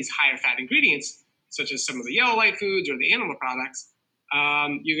adding in these higher fat ingredients, such as some of the yellow light foods or the animal products,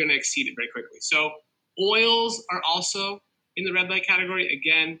 you're going to exceed it very quickly. So oils are also in the red light category.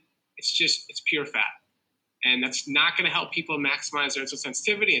 Again, it's pure fat. And that's not going to help people maximize their insulin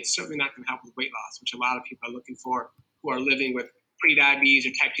sensitivity. It's certainly not going to help with weight loss, which a lot of people are looking for who are living with pre-diabetes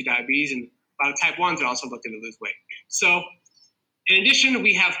or type 2 diabetes. And a lot of type 1s are also looking to lose weight. So in addition,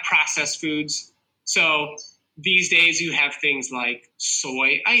 we have processed foods. So these days you have things like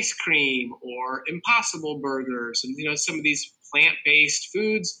soy ice cream or Impossible burgers and some of these plant-based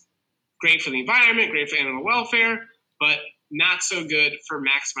foods, great for the environment, great for animal welfare, but not so good for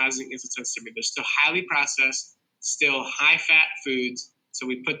maximizing insulin sensitivity. They're still highly processed, still high-fat foods, so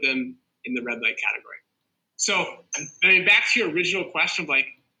we put them in the red light category. So, back to your original question of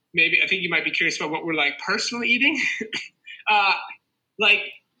maybe I think you might be curious about what we're personally eating.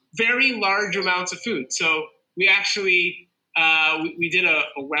 Very large amounts of food. So we actually we did a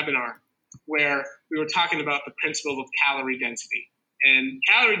webinar where we were talking about the principle of calorie density. And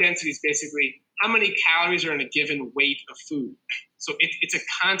calorie density is basically how many calories are in a given weight of food. So it's a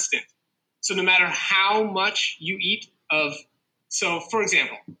constant. So no matter how much you eat so for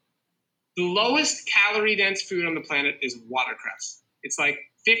example, the lowest calorie dense food on the planet is watercress. It's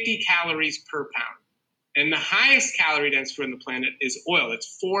 50 calories per pound. And the highest calorie dense food on the planet is oil.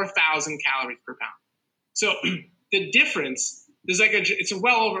 It's 4,000 calories per pound. So the difference it's a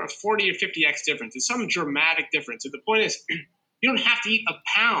well over a 40 or 50x difference. It's some dramatic difference. So the point is, you don't have to eat a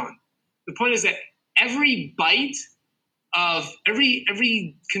pound. The point is that every bite of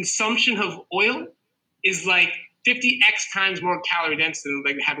every consumption of oil is like 50x times more calorie dense than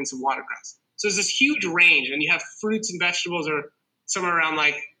like having some watercress. So there's this huge range, and you have fruits and vegetables are somewhere around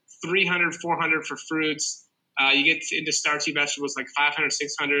like 300, 400 for fruits. You get into starchy vegetables like 500,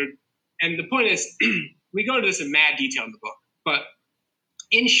 600. And the point is, we go into this in mad detail in the book. But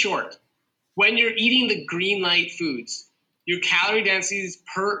in short, when you're eating the green light foods, your calorie densities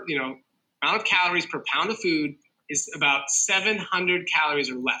amount of calories per pound of food is about 700 calories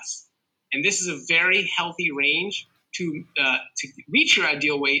or less. And this is a very healthy range to reach your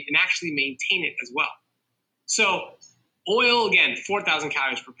ideal weight and actually maintain it as well. So oil, again, 4,000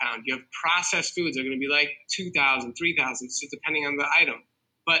 calories per pound. You have processed foods that are going to be like 2,000, 3,000, so depending on the item.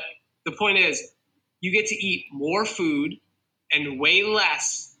 But the point is, you get to eat more food and way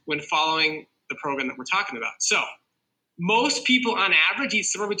less when following the program that we're talking about. So most people on average eat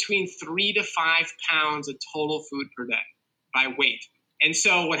somewhere between 3 to 5 pounds of total food per day by weight. And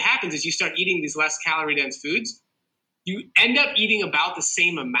so what happens is you start eating these less calorie dense foods. You end up eating about the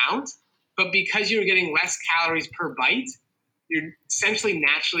same amount, but because you're getting less calories per bite, you're essentially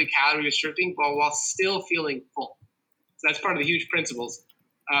naturally calorie restricting while still feeling full. So that's part of the huge principles,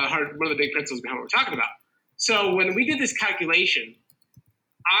 one of the big principles behind what we're talking about. So when we did this calculation,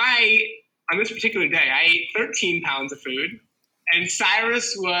 on this particular day, I ate 13 pounds of food, and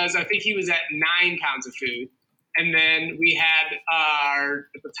Cyrus I think he was at 9 pounds of food. And then we had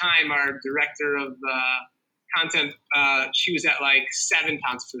at the time, our director of content, she was at like 7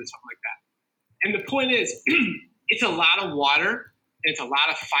 pounds of food or something like that. And the point is, it's a lot of water and it's a lot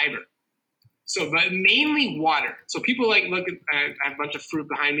of fiber. So, but mainly water. So people look at, I have a bunch of fruit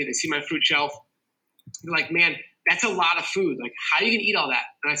behind me. They see my fruit shelf. They're like, man, that's a lot of food. Like, how are you going to eat all that?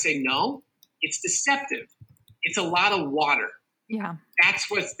 And I say, no, it's deceptive. It's a lot of water. Yeah.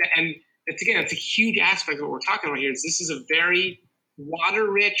 And it's a huge aspect of what we're talking about here. This is a very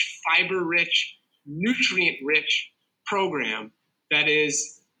water-rich, fiber-rich, nutrient-rich program that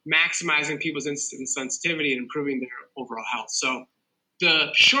is maximizing people's instant sensitivity and improving their overall health. So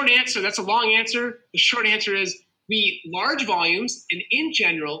the short answer, that's a long answer. The short answer is we eat large volumes, and in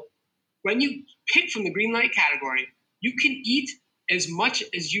general, when you pick from the green light category, you can eat as much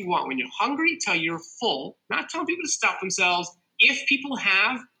as you want when you're hungry till you're full, not telling people to stuff themselves. If people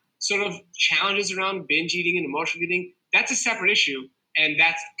have sort of challenges around binge eating and emotional eating, that's a separate issue, and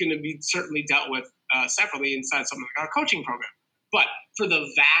that's going to be certainly dealt with separately inside something like our coaching program. But for the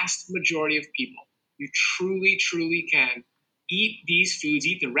vast majority of people, you truly, truly can eat these foods,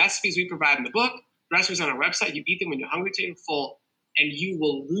 eat the recipes we provide in the book, the recipes on our website. You eat them when you're hungry till you're full, and you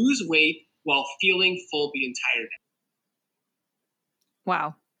will lose weight while feeling full the entire day.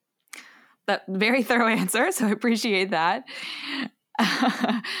 Wow. That very thorough answer, so I appreciate that.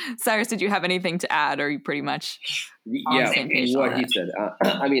 Cyrus, did you have anything to add, or are you pretty much on the same page? What he said.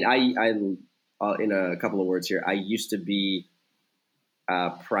 I mean, I in a couple of words here, I used to be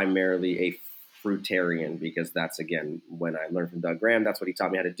primarily a fruitarian, because that's, again, when I learned from Doug Graham, that's what he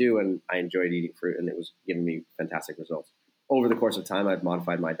taught me how to do, and I enjoyed eating fruit, and it was giving me fantastic results. Over the course of time, I've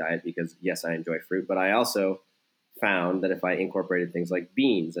modified my diet because, yes, I enjoy fruit, but I also found that if I incorporated things like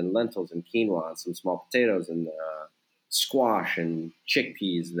beans and lentils and quinoa and some small potatoes and squash and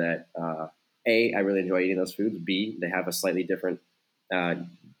chickpeas, that A, I really enjoy eating those foods. B, they have a slightly different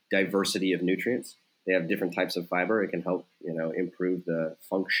diversity of nutrients. They have different types of fiber. It can help, improve the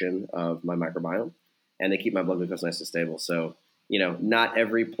function of my microbiome, and they keep my blood glucose nice and stable. So, not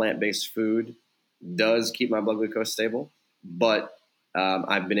every plant-based food does keep my blood glucose stable, but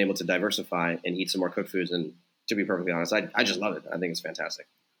I've been able to diversify and eat some more cooked foods. And to be perfectly honest, I just love it. I think it's fantastic.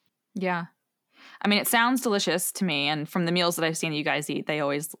 Yeah. I mean, it sounds delicious to me. And from the meals that I've seen you guys eat, they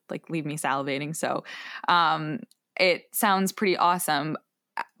always leave me salivating. So it sounds pretty awesome.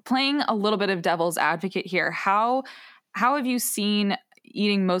 Playing a little bit of devil's advocate here, how have you seen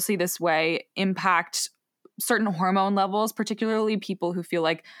eating mostly this way impact certain hormone levels, particularly people who feel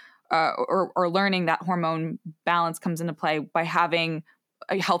like or learning that hormone balance comes into play by having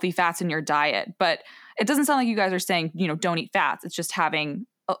healthy fats in your diet? But it doesn't sound like you guys are saying, don't eat fats. It's just having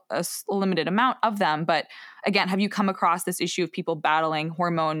a limited amount of them. But again, have you come across this issue of people battling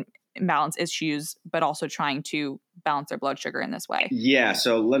hormone imbalance issues, but also trying to balance their blood sugar in this way? Yeah.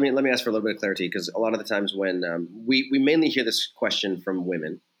 So let me ask for a little bit of clarity, because a lot of the times when we mainly hear this question from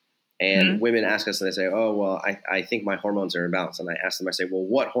women, and women ask us and they say, oh, well, I think my hormones are imbalanced. And I ask them, I say, well,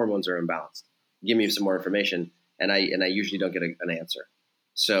 what hormones are imbalanced? Give me some more information. And I usually don't get an answer.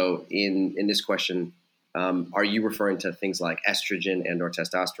 So in this question, Are you referring to things like estrogen and or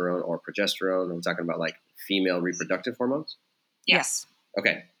testosterone or progesterone? Are we talking about like female reproductive hormones? Yes.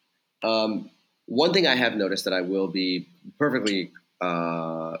 Okay. One thing I have noticed that I will be perfectly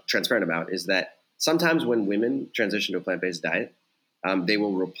transparent about is that sometimes when women transition to a plant-based diet, they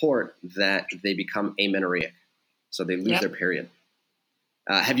will report that they become amenorrheic. So they lose their period.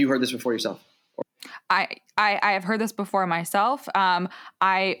 Have you heard this before yourself? I have heard this before myself.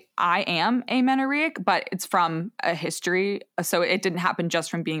 I am amenorrheic, but it's from a history. So it didn't happen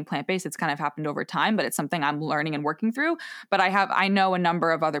just from being plant-based. It's kind of happened over time, but it's something I'm learning and working through. But I know a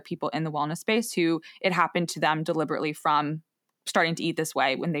number of other people in the wellness space who it happened to them deliberately from starting to eat this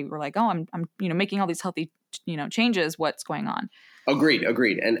way when they were like, oh, I'm making all these healthy, changes. What's going on? Agreed.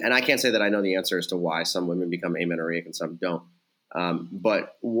 And I can't say that I know the answer as to why some women become amenorrheic and some don't.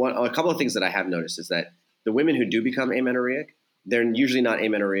 But a couple of things that I have noticed is that the women who do become amenorrheic, they're usually not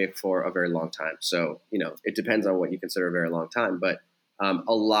amenorrheic for a very long time. So, it depends on what you consider a very long time. But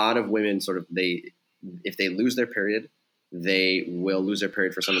a lot of women if they lose their period, they will lose their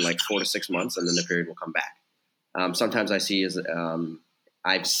period for something like 4 to 6 months, and then the period will come back. Sometimes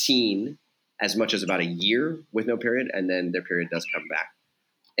I've seen as much as about a year with no period, and then their period does come back.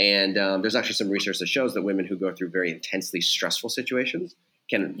 And there's actually some research that shows that women who go through very intensely stressful situations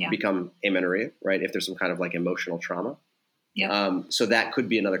can become amenorrheic, right? If there's some kind of like emotional trauma. Yeah. So that could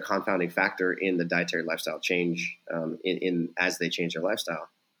be another confounding factor in the dietary lifestyle change as they change their lifestyle.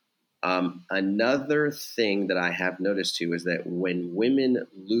 Another thing that I have noticed too is that when women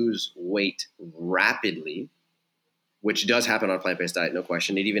lose weight rapidly, which does happen on a plant-based diet, no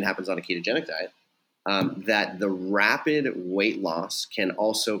question. It even happens on a ketogenic diet. That the rapid weight loss can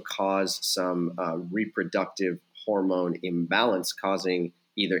also cause some reproductive hormone imbalance, causing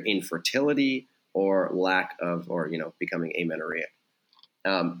either infertility or becoming amenorrheic.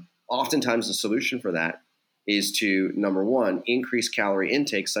 Oftentimes the solution for that is to, number one, increase calorie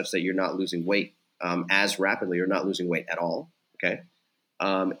intake such that you're not losing weight as rapidly or not losing weight at all. Okay.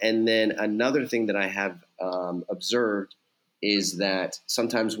 And then another thing that I have observed is that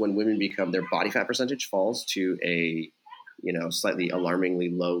sometimes when women their body fat percentage falls to a, slightly alarmingly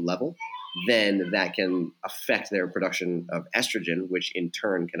low level, then that can affect their production of estrogen, which in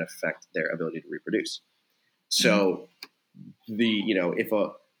turn can affect their ability to reproduce. So if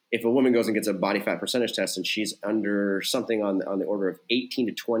a woman goes and gets a body fat percentage test and she's under something on the order of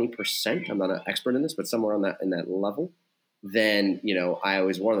 18 to 20%, I'm not an expert in this, but somewhere in that level, then, I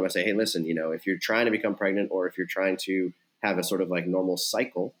always warn them. I say, hey, listen, if you're trying to become pregnant or if you're trying to have a sort of like normal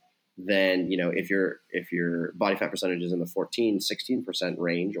cycle, then, if your body fat percentage is in the 16%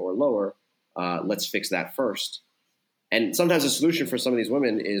 range or lower, let's fix that first. And sometimes the solution for some of these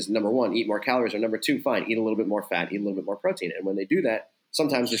women is, number one, eat more calories, or number two, fine, eat a little bit more fat, eat a little bit more protein. And when they do that,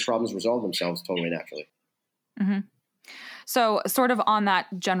 sometimes these problems resolve themselves totally naturally. Mm-hmm. So sort of on that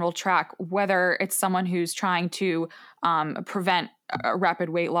general track, whether it's someone who's trying to prevent a rapid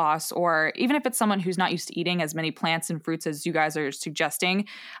weight loss, or even if it's someone who's not used to eating as many plants and fruits as you guys are suggesting,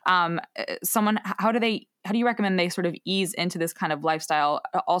 how do you recommend they sort of ease into this kind of lifestyle,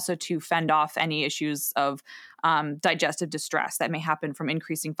 also to fend off any issues of digestive distress that may happen from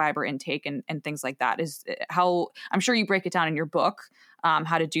increasing fiber intake and things like that? Is how I'm sure you break it down in your book,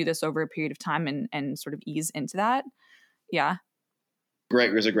 how to do this over a period of time and sort of ease into that. Yeah.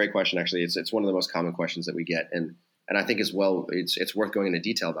 Great. It was a great question. Actually, it's one of the most common questions that we get. And I think as well, it's worth going into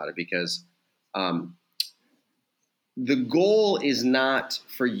detail about it because the goal is not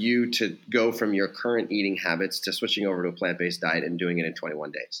for you to go from your current eating habits to switching over to a plant-based diet and doing it in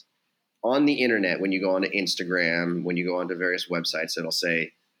 21 days. On the internet, when you go onto Instagram, when you go onto various websites, it'll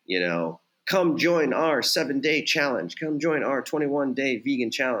say, come join our 7-day challenge. Come join our 21-day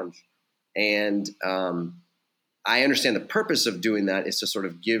vegan challenge. And I understand the purpose of doing that is to sort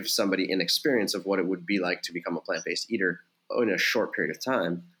of give somebody an experience of what it would be like to become a plant-based eater in a short period of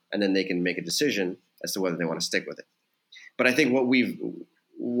time, and then they can make a decision as to whether they want to stick with it. But I think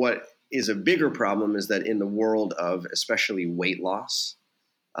what is a bigger problem is that in the world of especially weight loss,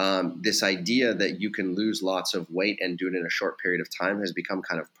 this idea that you can lose lots of weight and do it in a short period of time has become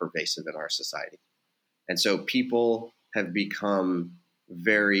kind of pervasive in our society. And so people have become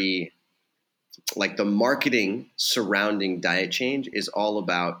very... like the marketing surrounding diet change is all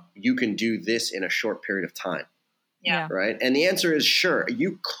about you can do this in a short period of time. Yeah. Right. And the answer is sure.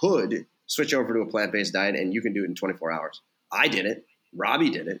 You could switch over to a plant-based diet and you can do it in 24 hours. I did it. Robby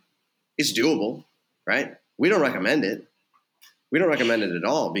did it. It's doable. Right. We don't recommend it. We don't recommend it at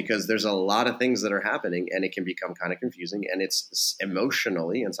all because there's a lot of things that are happening and it can become kind of confusing and it's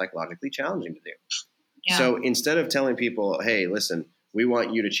emotionally and psychologically challenging to do. Yeah. So instead of telling people, hey, listen, We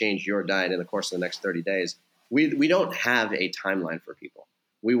want you to change your diet in the course of the next 30 days. We don't have a timeline for people.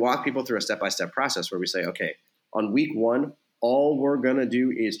 We walk people through a step-by-step process where we say, okay, on week 1, all we're going to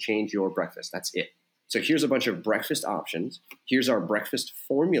do is change your breakfast. That's it. So here's a bunch of breakfast options. Here's our breakfast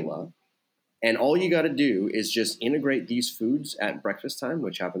formula. And all you got to do is just integrate these foods at breakfast time,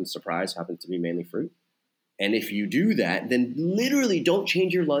 which happens to be mainly fruit. And if you do that, then literally don't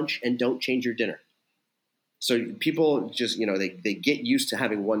change your lunch and don't change your dinner. So people just, they get used to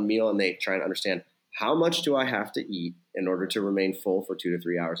having one meal and they try and understand, how much do I have to eat in order to remain full for 2 to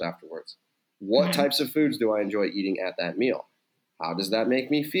 3 hours afterwards? What types of foods do I enjoy eating at that meal? How does that make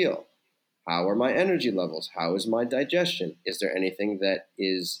me feel? How are my energy levels? How is my digestion? Is there anything that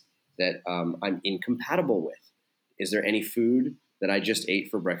I'm incompatible with? Is there any food that I just ate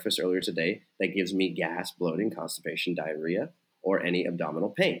for breakfast earlier today that gives me gas, bloating, constipation, diarrhea, or any abdominal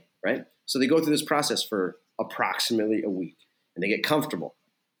pain, right? So they go through this process for approximately a week and they get comfortable.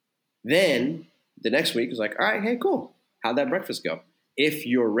 Then the next week is like, all right, hey, cool. How'd that breakfast go? If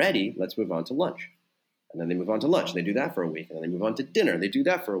you're ready, let's move on to lunch. And then they move on to lunch. They do that for a week. And then they move on to dinner. They do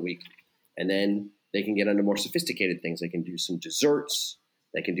that for a week. And then they can get into more sophisticated things. They can do some desserts.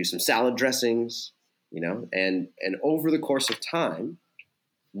 They can do some salad dressings, and over the course of time,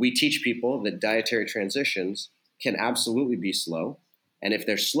 we teach people that dietary transitions can absolutely be slow. And if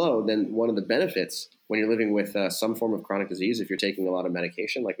they're slow, then one of the benefits when you're living with some form of chronic disease, if you're taking a lot of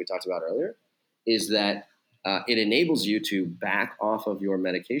medication, like we talked about earlier, is that it enables you to back off of your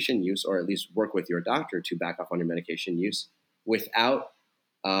medication use, or at least work with your doctor to back off on your medication use without,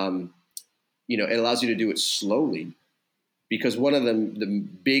 it allows you to do it slowly. Because one of the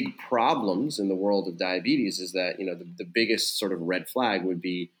big problems in the world of diabetes is that, the biggest sort of red flag would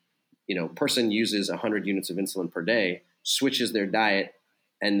be, person uses 100 units of insulin per day, switches their diet,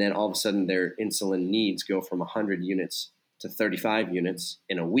 and then all of a sudden their insulin needs go from 100 units to 35 units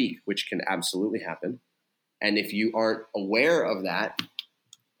in a week, which can absolutely happen. And if you aren't aware of that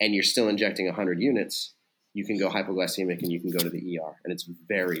and you're still injecting 100 units, you can go hypoglycemic and you can go to the ER. And it's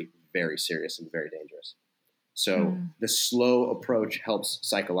very, very serious and very dangerous. So the slow approach helps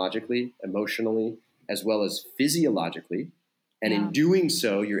psychologically, emotionally, as well as physiologically. And in doing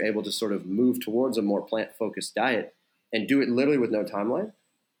so, you're able to sort of move towards a more plant-focused diet and do it literally with no timeline.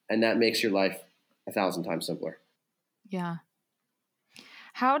 And that makes your life 1,000 times simpler. Yeah.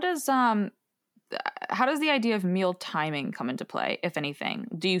 How does the idea of meal timing come into play, if anything?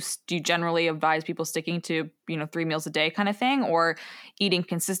 Do you generally advise people sticking to, 3 meals a day kind of thing, or eating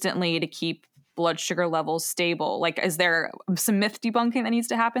consistently to keep blood sugar levels stable? Like, is there some myth debunking that needs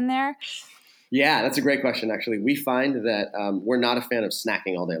to happen there? Yeah, that's a great question, actually. We find that we're not a fan of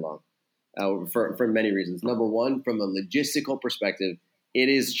snacking all day long for many reasons. Number one, from a logistical perspective, it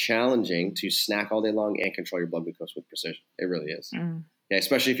is challenging to snack all day long and control your blood glucose with precision. It really is. Okay,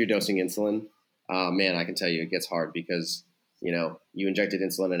 especially if you're dosing insulin. Man, I can tell you it gets hard because, you injected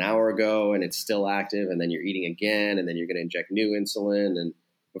insulin an hour ago and it's still active, and then you're eating again, and then you're going to inject new insulin, and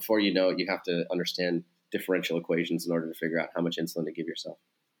before you know it, you have to understand differential equations in order to figure out how much insulin to give yourself,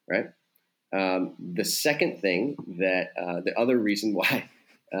 right? The second thing that the other reason why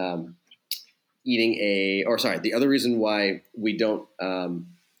the other reason why we don't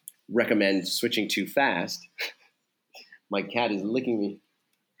recommend switching too fast. My cat is licking me.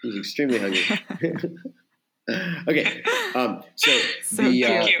 He's extremely hungry. Okay. So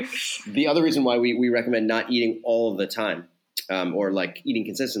the other reason why we recommend not eating all the time, or like eating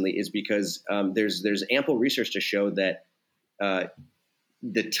consistently, is because there's ample research to show that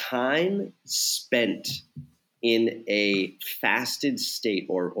the time spent in a fasted state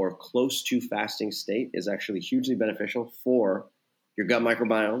or close to fasting state is actually hugely beneficial for your gut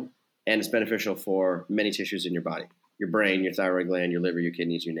microbiome, and it's beneficial for many tissues in your body, your brain, your thyroid gland, your liver, your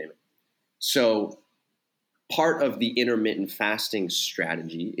kidneys, you name it. So part of the intermittent fasting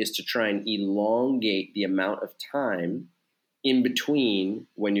strategy is to try and elongate the amount of time in between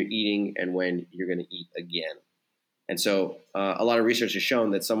when you're eating and when you're going to eat again. And so a lot of research has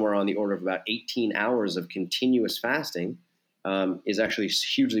shown that somewhere on the order of about 18 hours of continuous fasting is actually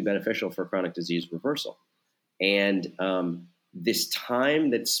hugely beneficial for chronic disease reversal. And this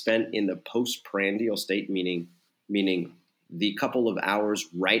time that's spent in the postprandial state, meaning the couple of hours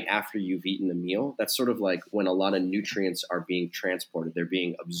right after you've eaten a meal, that's sort of like when a lot of nutrients are being transported. They're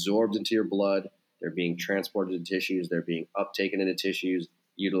being absorbed into your blood. They're being transported to tissues. They're being uptaken into tissues,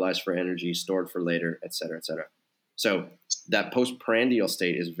 utilized for energy, stored for later, et cetera, et cetera. So that postprandial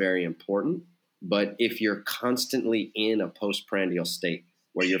state is very important. But if you're constantly in a postprandial state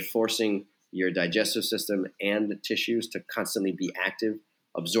where you're forcing your digestive system and the tissues to constantly be active,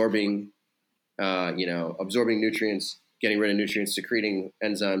 absorbing nutrients, getting rid of nutrients, secreting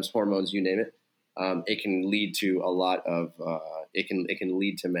enzymes, hormones, you name it. It can lead to a lot of it can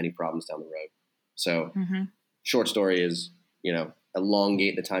lead to many problems down the road. So, short story is,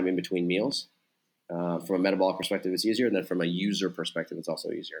 elongate the time in between meals. From a metabolic perspective, it's easier, and then from a user perspective, it's also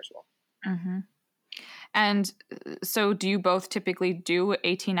easier as well. Mm-hmm. And so, do you both typically do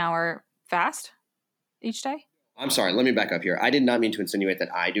 18-hour fast each day? I'm sorry, let me back up here. I did not mean to insinuate that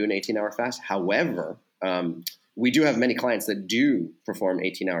I do an 18-hour fast. However, we do have many clients that do perform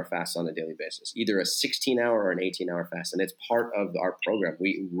 18-hour fasts on a daily basis, either a 16-hour or an 18-hour fast, and it's part of our program.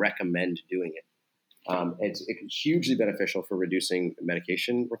 We recommend doing it. It's hugely beneficial for reducing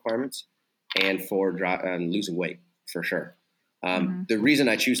medication requirements and for losing weight, for sure. The reason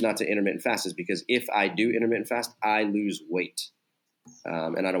I choose not to intermittent fast is because if I do intermittent fast, I lose weight.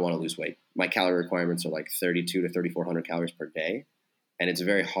 And I don't want to lose weight. My calorie requirements are like 32 to 3,400 calories per day. And it's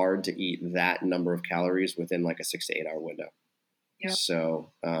very hard to eat that number of calories within like a 6 to 8 hour window. Yep.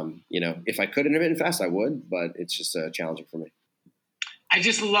 So, if I could intermittent fast, I would, but it's just challenging for me. I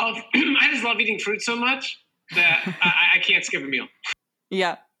just love eating fruit so much that I can't skip a meal.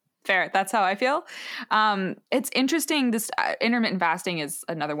 Yeah. Fair. That's how I feel. It's interesting. This intermittent fasting is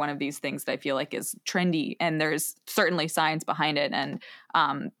another one of these things that I feel like is trendy, and there's certainly science behind it. And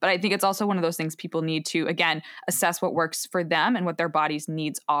but I think it's also one of those things people need to, again, assess what works for them and what their body's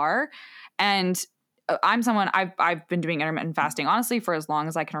needs are. And I'm someone, I've been doing intermittent fasting, honestly, for as long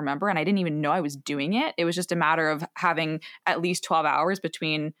as I can remember. And I didn't even know I was doing it. It was just a matter of having at least 12 hours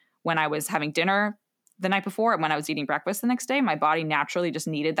between when I was having dinner the night before and when I was eating breakfast the next day. My body naturally just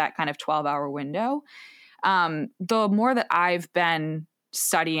needed that kind of 12-hour window. The more that I've been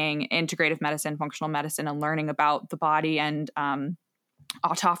studying integrative medicine, functional medicine, and learning about the body and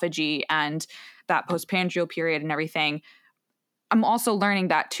autophagy and that postprandial period and everything, I'm also learning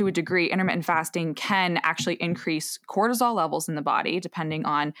that to a degree, intermittent fasting can actually increase cortisol levels in the body, depending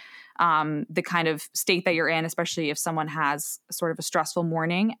on the kind of state that you're in, especially if someone has sort of a stressful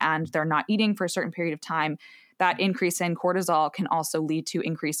morning and they're not eating for a certain period of time. That increase in cortisol can also lead to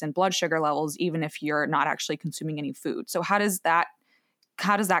increase in blood sugar levels, even if you're not actually consuming any food. So how does that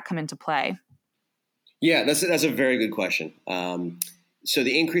come into play? Yeah, that's a very good question. So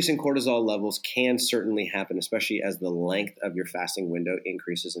the increase in cortisol levels can certainly happen, especially as the length of your fasting window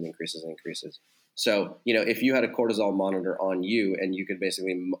increases and increases and increases. So, if you had a cortisol monitor on you and you could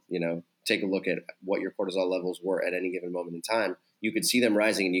basically, take a look at what your cortisol levels were at any given moment in time, you could see them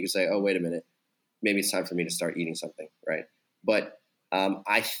rising and you could say, oh, wait a minute, maybe it's time for me to start eating something, right? But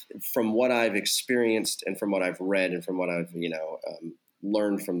from what I've experienced and from what I've read and from what I've,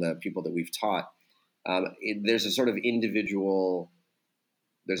 learned from the people that we've taught, there's a sort of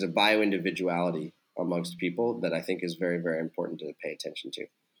there's a bio-individuality amongst people that I think is very, very important to pay attention to.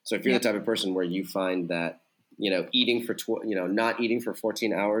 So if you're the type of person where you find that, eating for, not eating for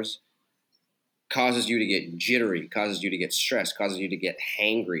 14 hours causes you to get jittery, causes you to get stressed, causes you to get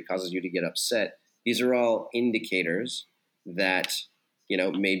hangry, causes you to get upset. These are all indicators that,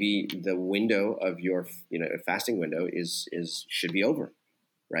 maybe the window of your, fasting window should be over.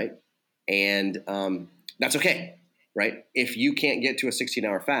 Right. And that's okay. Right. If you can't get to a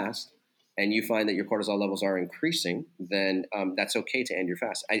 16-hour fast and you find that your cortisol levels are increasing, then that's okay to end your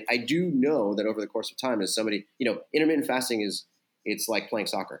fast. I do know that over the course of time, as somebody, intermittent fasting it's like playing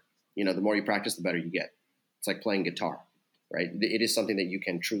soccer. The more you practice, the better you get. It's like playing guitar, right? It is something that you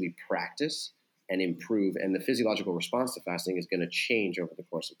can truly practice and improve. And the physiological response to fasting is going to change over the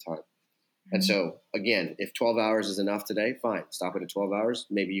course of time. Mm-hmm. And so, again, if 12 hours is enough today, fine. Stop it at 12 hours.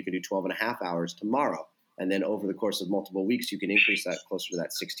 Maybe you can do 12 and a half hours tomorrow. And then over the course of multiple weeks, you can increase that closer to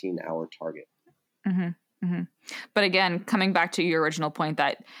that 16-hour target. Mm-hmm. Mm-hmm. But again, coming back to your original point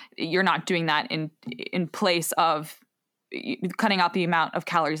that you're not doing that in place of cutting out the amount of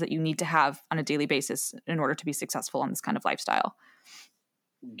calories that you need to have on a daily basis in order to be successful on this kind of lifestyle.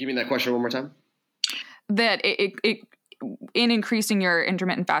 Give me that question one more time. That in increasing your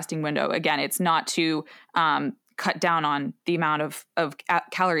intermittent fasting window, again, it's not to cut down on the amount of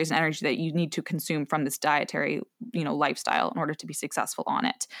calories and energy that you need to consume from this dietary, lifestyle in order to be successful on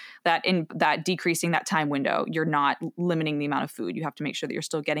it. That in that decreasing that time window, you're not limiting the amount of food. You have to make sure that you're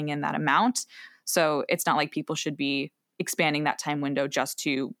still getting in that amount. So it's not like people should be expanding that time window just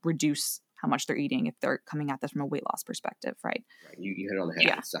to reduce how much they're eating if they're coming at this from a weight loss perspective, right? You hit it on the head.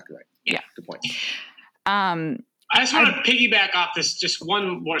 Yeah. That's exactly right. Yeah. Good point. I just want to piggyback off this, just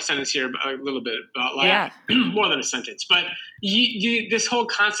one more sentence here, a little bit about more than a sentence, but this whole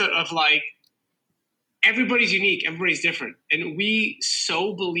concept of everybody's unique, everybody's different. And we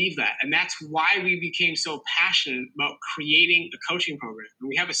so believe that. And that's why we became so passionate about creating a coaching program. And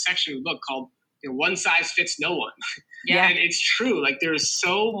we have a section in the book called One Size Fits No One. Yeah, and it's true. Like there's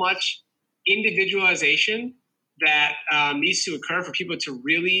so much individualization that needs to occur for people to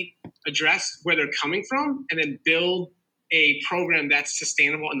really address where they're coming from and then build a program that's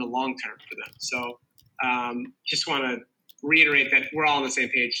sustainable in the long term for them. So just want to reiterate that we're all on the same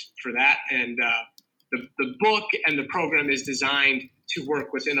page for that. And the book and the program is designed to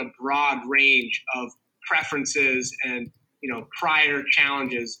work within a broad range of preferences and, prior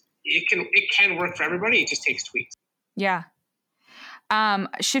challenges. It can work for everybody. It just takes tweaks. Yeah.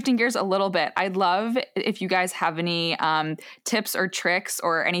 Shifting gears a little bit, I'd love if you guys have any tips or tricks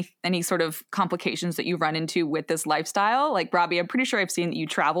or any sort of complications that you run into with this lifestyle. Like Robby, I'm pretty sure I've seen that you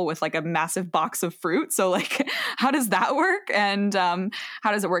travel with like a massive box of fruit. So like, how does that work? And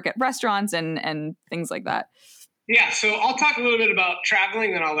how does it work at restaurants and things like that? Yeah, so I'll talk a little bit about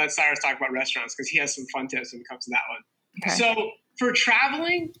traveling, then I'll let Cyrus talk about restaurants because he has some fun tips when it comes to that one. Okay. So for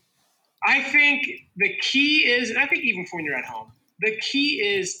traveling, I think the key is, and I think even when you're at home, the key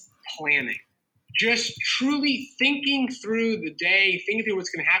is planning. Just truly thinking through the day, thinking through what's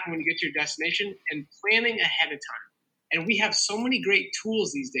going to happen when you get to your destination and planning ahead of time. And we have so many great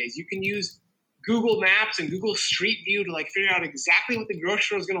tools these days. You can use Google Maps and Google Street View to like figure out exactly what the grocery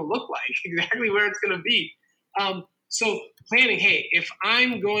store is going to look like, exactly where it's going to be. So planning, hey, if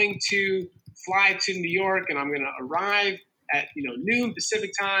I'm going to fly to New York and I'm going to arrive at noon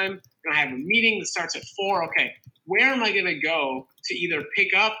Pacific time, and I have a meeting that starts at 4, okay, where am I going to go to either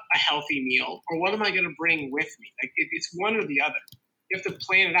pick up a healthy meal or what am I going to bring with me? Like it's one or the other. You have to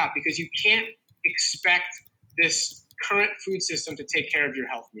plan it out because you can't expect this current food system to take care of your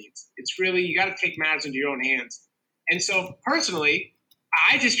health needs. It's really, you got to take matters into your own hands. And so personally,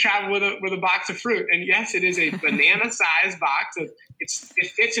 I just travel with a box of fruit. And yes, it is a banana-sized box.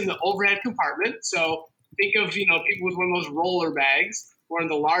 It fits in the overhead compartment. So think of, people with one of those roller bags, one of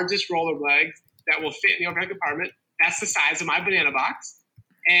the largest roller bags that will fit in the overhead compartment. That's the size of my banana box.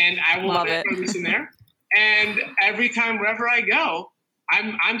 And I will put produce in there. And every time, wherever I go,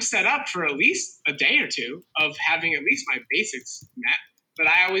 I'm set up for at least a day or two of having at least my basics met. But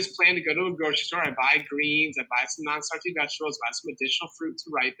I always plan to go to a grocery store. I buy greens. I buy some non-starchy vegetables. Buy some additional fruit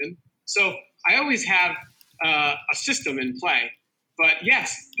to ripen. So I always have a system in play. But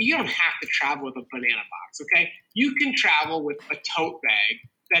yes, you don't have to travel with a banana box, okay? You can travel with a tote bag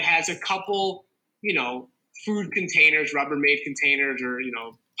that has a couple, food containers, Rubbermaid containers, or,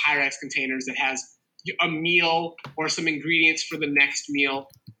 Pyrex containers that has a meal or some ingredients for the next meal.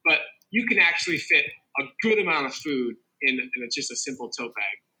 But you can actually fit a good amount of food in just a simple tote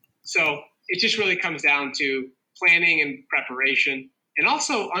bag. So it just really comes down to planning and preparation, and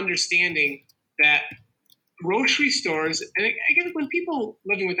also understanding that grocery stores, and again, when people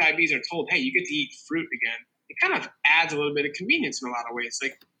living with diabetes are told, hey, you get to eat fruit again, it kind of adds a little bit of convenience in a lot of ways.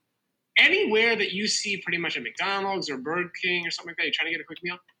 Like anywhere that you see pretty much a McDonald's or Burger King or something like that, you're trying to get a quick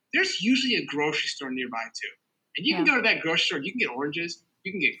meal, there's usually a grocery store nearby too. And you can go to that grocery store, you can get oranges,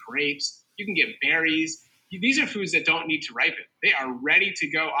 you can get grapes, you can get berries. These are foods that don't need to ripen. They are ready to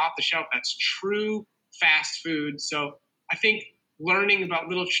go off the shelf. That's true fast food. So I think learning about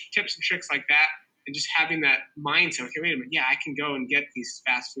little tips and tricks like that and just having that mindset, okay, wait a minute, yeah, I can go and get these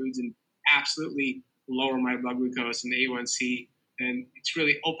fast foods and absolutely lower my blood glucose and the A1C. And it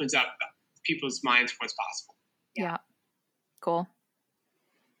really opens up people's minds for what's possible. Yeah. Cool.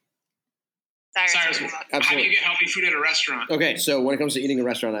 Cyrus, how do you get healthy food at a restaurant? Okay, so when it comes to eating at a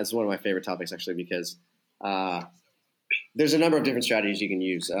restaurant, that's one of my favorite topics actually because there's a number of different strategies you can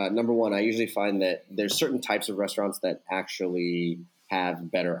use. Number one, I usually find that there's certain types of restaurants that actually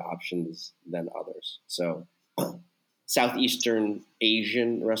have better options than others. So Southeastern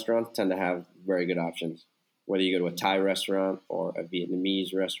Asian restaurants tend to have very good options. Whether you go to a Thai restaurant or a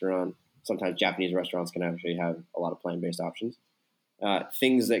Vietnamese restaurant, sometimes Japanese restaurants can actually have a lot of plant-based options.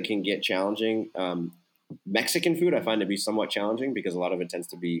 Things that can get challenging. Mexican food I find to be somewhat challenging because a lot of it tends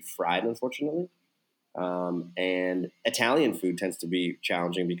to be fried, unfortunately. And Italian food tends to be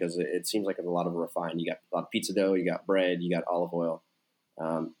challenging because it seems like it's a lot of refined. You got a lot of pizza dough, you got bread, you got olive oil.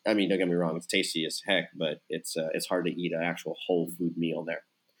 Don't get me wrong, it's tasty as heck, but it's hard to eat an actual whole food meal there.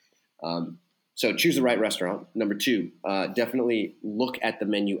 So choose the right restaurant. Number two, definitely look at the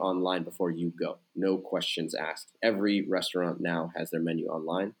menu online before you go. No questions asked. Every restaurant now has their menu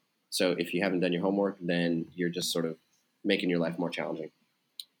online. So if you haven't done your homework, then you're just sort of making your life more challenging.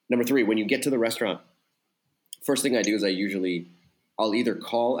 Number three, when you get to the restaurant, first thing I do is I'll either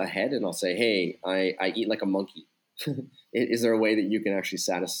call ahead and I'll say, hey, I eat like a monkey. Is there a way that you can actually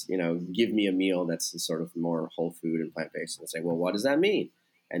give me a meal that's sort of more whole food and plant-based? And say, well, what does that mean?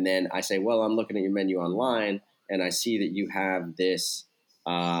 And then I say, well, I'm looking at your menu online and I see that you have this,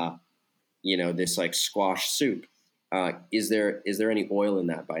 this like squash soup. Is there any oil in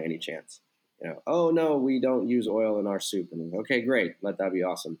that by any chance? Oh no, we don't use oil in our soup. And okay, great, let that be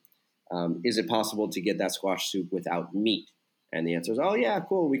awesome. Is it possible to get that squash soup without meat? And the answer is, oh yeah,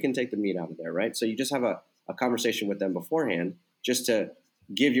 cool, we can take the meat out of there, right? So you just have a conversation with them beforehand, just to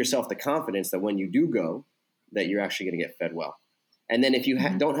give yourself the confidence that when you do go, that you're actually going to get fed well. And then if you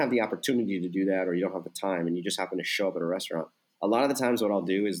don't have the opportunity to do that, or you don't have the time, and you just happen to show up at a restaurant, a lot of the times what I'll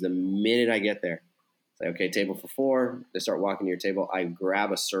do is the minute I get there, say, okay, table for 4, they start walking to your table, I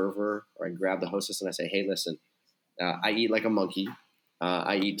grab a server or I grab the hostess and I say, hey, listen, I eat like a monkey.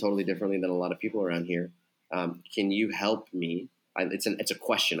 I eat totally differently than a lot of people around here. Can you help me? It's a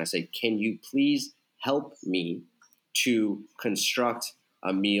question. I say, can you please help me to construct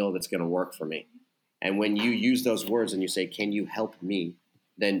a meal that's going to work for me? And when you use those words and you say, can you help me?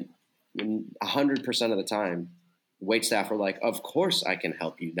 Then 100% of the time, waitstaff are like, of course I can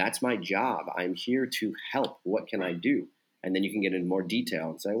help you. That's my job. I'm here to help. What can I do? And then you can get into more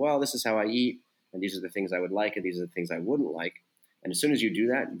detail and say, well, this is how I eat, and these are the things I would like, and these are the things I wouldn't like. And as soon as you do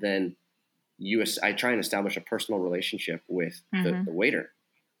that, then I try and establish a personal relationship with the waiter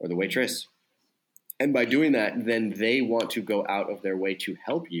or the waitress. And by doing that, then they want to go out of their way to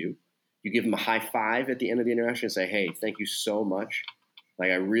help you. You give them a high five at the end of the interaction and say, hey, thank you so much. Like,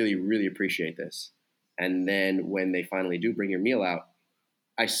 I really, really appreciate this. And then when they finally do bring your meal out,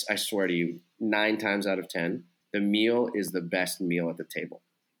 I swear to you, 9 times out of 10, the meal is the best meal at the table.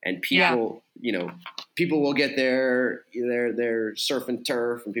 And people, people will get their surf and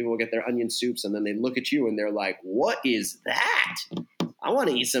turf, and people will get their onion soups, and then they look at you and they're like, what is that? I want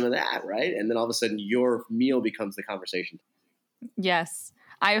to eat some of that, right? And then all of a sudden your meal becomes the conversation. Yes.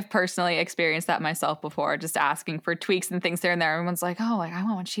 I have personally experienced that myself before, just asking for tweaks and things there and there. Everyone's like, oh, like I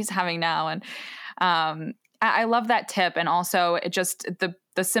want what she's having now. And I love that tip. And also it just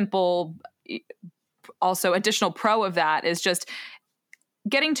the simple, also additional pro of that is just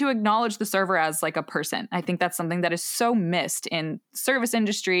getting to acknowledge the server as like a person. I think that's something that is so missed in service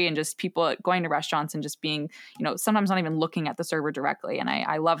industry and just people going to restaurants and just being, sometimes not even looking at the server directly. And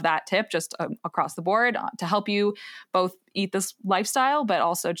I love that tip just across the board to help you both eat this lifestyle, but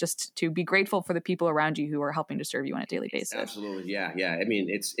also just to be grateful for the people around you who are helping to serve you on a daily basis. Absolutely. Yeah. Yeah. I mean,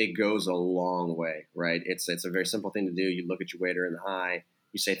 it goes a long way, right? It's a very simple thing to do. You look at your waiter in the eye,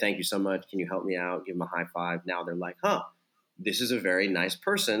 you say, thank you so much. Can you help me out? Give them a high five. Now they're like, this is a very nice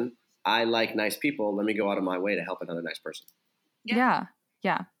person. I like nice people. Let me go out of my way to help another nice person. Yeah.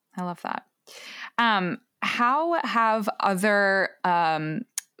 I love that. How have other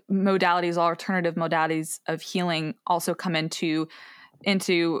modalities, alternative modalities of healing also come into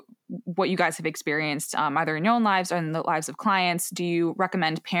what you guys have experienced, either in your own lives or in the lives of clients? Do you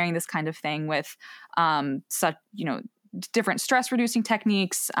recommend pairing this kind of thing with such, different stress reducing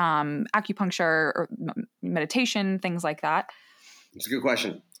techniques, acupuncture or meditation, things like that? It's a good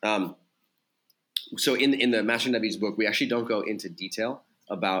question. So in the Mastering Diabetes book, we actually don't go into detail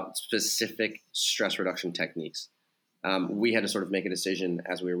about specific stress reduction techniques. We had to sort of make a decision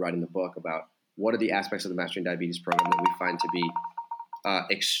as we were writing the book about what are the aspects of the Mastering Diabetes program that we find to be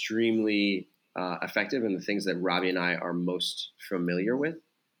extremely effective and the things that Robby and I are most familiar with.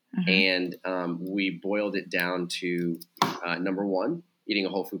 And we boiled it down to number 1, eating a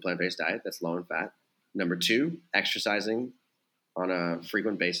whole food plant-based diet that's low in fat. Number 2, exercising on a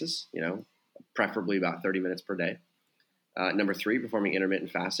frequent basis, preferably about 30 minutes per day. Number 3, performing intermittent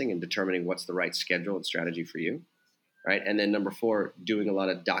fasting and determining what's the right schedule and strategy for you. Right. And then number 4, doing a lot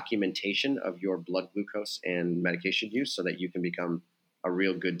of documentation of your blood glucose and medication use so that you can become a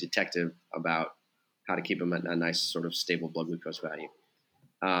real good detective about how to keep them at a nice sort of stable blood glucose value.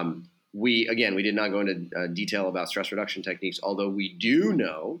 We did not go into detail about stress reduction techniques, although we do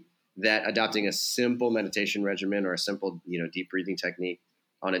know that adopting a simple meditation regimen or a simple, deep breathing technique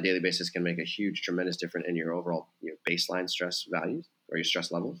on a daily basis can make a huge, tremendous difference in your overall baseline stress values or your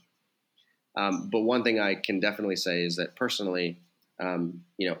stress levels. But one thing I can definitely say is that personally,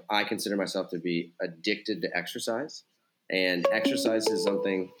 I consider myself to be addicted to exercise, and exercise is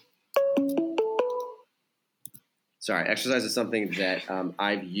something that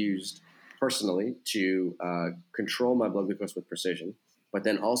I've used personally to control my blood glucose with precision, but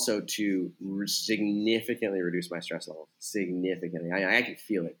then also to significantly reduce my stress levels. Significantly. I can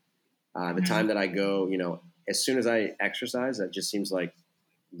feel it. The time that I go, as soon as I exercise, that just seems like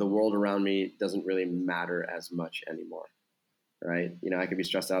the world around me doesn't really matter as much anymore, right? I could be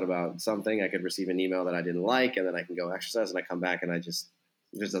stressed out about something. I could receive an email that I didn't like, and then I can go exercise, and I come back, and it just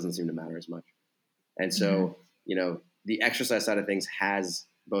doesn't seem to matter as much. And so, the exercise side of things has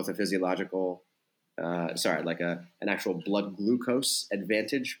both a physiological, an actual blood glucose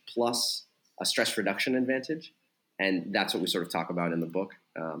advantage plus a stress reduction advantage. And that's what we sort of talk about in the book,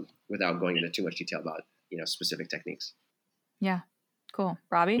 without going into too much detail about, specific techniques. Yeah. Cool.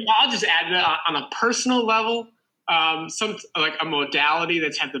 Robby? I'll just add that on a personal level, a modality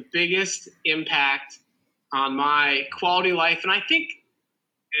that's had the biggest impact on my quality of life, and I think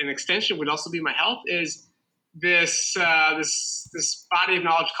an extension would also be my health, is this body of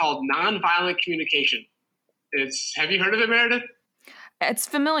knowledge called nonviolent communication. Have you heard of it, Meredith? It's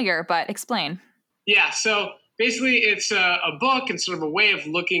familiar, but explain. Yeah, so basically it's a book and sort of a way of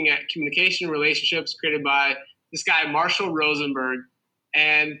looking at communication relationships created by this guy, Marshall Rosenberg.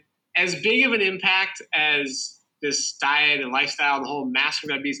 And as big of an impact as this diet and lifestyle and the whole master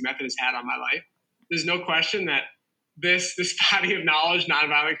diabetes method has had on my life, there's no question that this body of knowledge,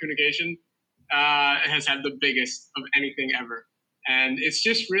 nonviolent communication, has had the biggest of anything ever. And it's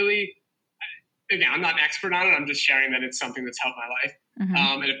just really, again, I'm not an expert on it. I'm just sharing that it's something that's helped my life.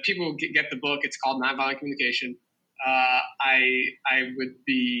 Mm-hmm. And if people get the book, it's called Nonviolent Communication. I'd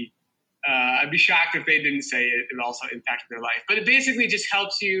be shocked if they didn't say it also impacted their life. But it basically just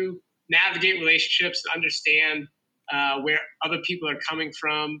helps you navigate relationships, understand where other people are coming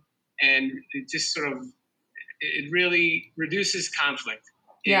from, and it just it really reduces conflict.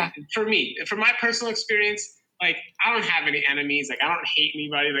 Yeah. For me, from my personal experience, I don't have any enemies. I don't hate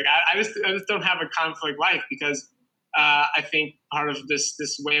anybody. I just don't have a conflict life, because I think part of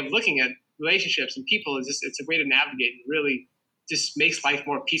this way of looking at relationships and people is it's a way to navigate and really just makes life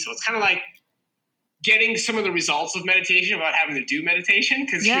more peaceful. It's kind of like getting some of the results of meditation without having to do meditation,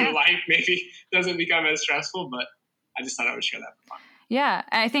 because your life maybe doesn't become as stressful. But I just thought I would share that for fun. Yeah,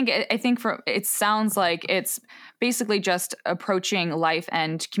 I think it sounds like it's basically just approaching life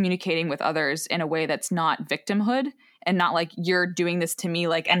and communicating with others in a way that's not victimhood, and not like you're doing this to me,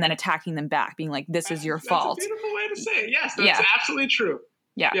 and then attacking them back, being like, this is your fault. That's a beautiful way to say it. Yes, that's absolutely true.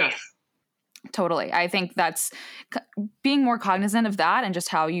 Yeah. Yes. Totally. I think that's being more cognizant of that, and just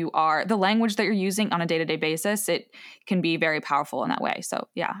how you are, the language that you're using on a day-to-day basis, it can be very powerful in that way. So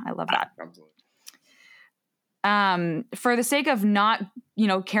yeah, I love that. Absolutely. For the sake of not,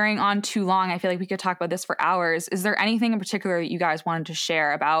 carrying on too long, I feel like we could talk about this for hours. Is there anything in particular that you guys wanted to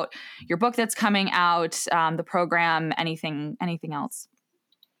share about your book that's coming out, the program, anything else?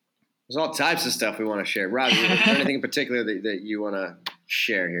 There's all types of stuff we want to share. Robby, is there anything in particular that you want to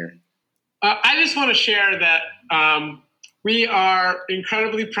share here? I just want to share that we are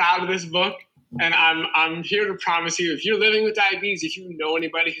incredibly proud of this book, and I'm here to promise you, if you're living with diabetes, if you know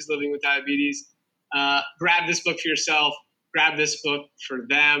anybody who's living with diabetes, grab this book for yourself. Grab this book for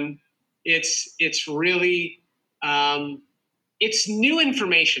them. It's really it's new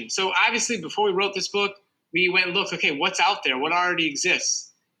information. So obviously, before we wrote this book, we went and looked. Okay, what's out there? What already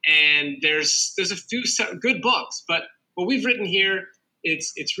exists? And there's a few good books, but what we've written here,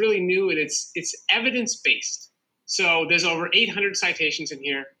 it's really new, and it's evidence based. So there's over 800 citations in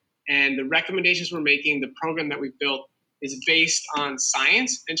here, and the recommendations we're making, the program that we've built, is based on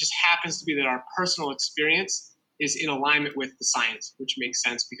science, and just happens to be that our personal experience is in alignment with the science, which makes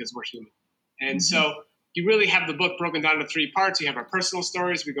sense because we're human. And so you really have the book broken down into 3 parts. You have our personal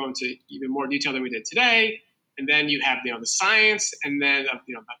stories. We go into even more detail than we did today. And then you have, the science, and then,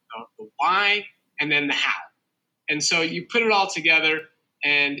 the why, and then the how. And so you put it all together,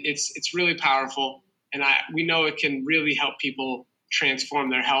 and it's really powerful. And we know it can really help people transform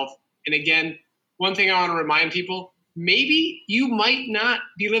their health. And again, one thing I want to remind people, maybe you might not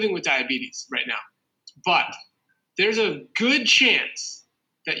be living with diabetes right now, but there's a good chance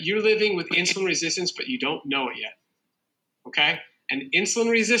that you're living with insulin resistance, but you don't know it yet. Okay? And insulin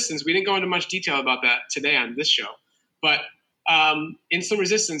resistance, we didn't go into much detail about that today on this show, but insulin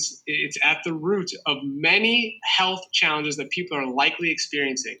resistance, it's at the root of many health challenges that people are likely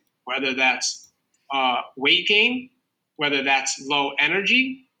experiencing, whether that's weight gain, whether that's low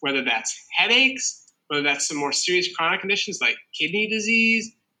energy, whether that's headaches, whether that's some more serious chronic conditions like kidney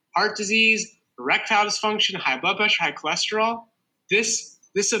disease, heart disease, erectile dysfunction, high blood pressure, high cholesterol. This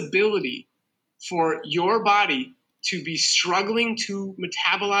ability for your body to be struggling to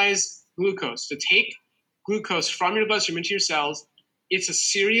metabolize glucose, to take glucose from your bloodstream into your cells, it's a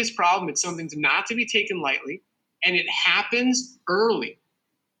serious problem. It's something not to be taken lightly, and it happens early.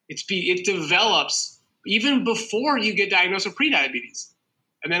 It develops even before you get diagnosed with prediabetes.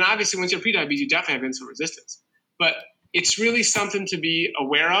 And then obviously once you have prediabetes, you definitely have insulin resistance. But it's really something to be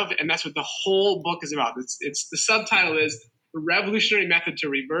aware of, and that's what the whole book is about. It's the subtitle is The Revolutionary Method to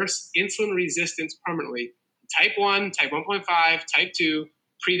Reverse Insulin Resistance Permanently, Type 1, Type 1.5, Type 2,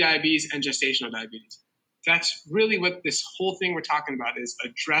 Prediabetes, and Gestational Diabetes. That's really what this whole thing we're talking about is,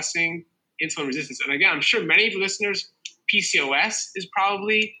 addressing insulin resistance. And again, I'm sure many of your listeners, PCOS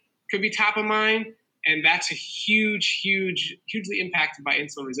could be top of mind. And that's a hugely impacted by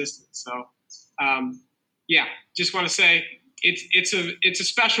insulin resistance. So, just want to say it's a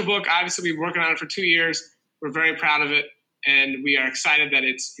special book. Obviously, we've been working on it for 2 years. We're very proud of it, and we are excited that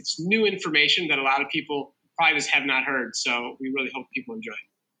it's new information that a lot of people probably just have not heard. So we really hope people enjoy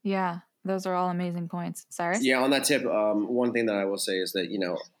it. Yeah, those are all amazing points. Cyrus? Yeah, on that tip, one thing that I will say is that,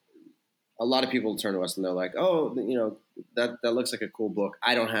 a lot of people turn to us and they're like, oh, that looks like a cool book.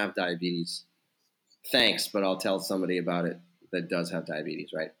 I don't have diabetes. Thanks, but I'll tell somebody about it that does have diabetes,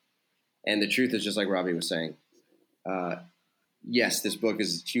 right? And the truth is, just like Robby was saying, yes, this book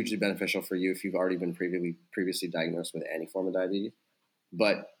is hugely beneficial for you if you've already been previously diagnosed with any form of diabetes.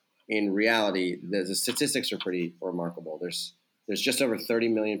 But in reality, the statistics are pretty remarkable. There's just over 30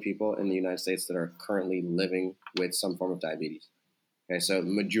 million people in the United States that are currently living with some form of diabetes. Okay, so the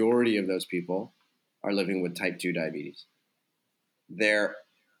majority of those people are living with type 2 diabetes.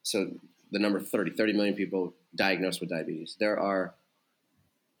 So the number 30 million people diagnosed with diabetes. There are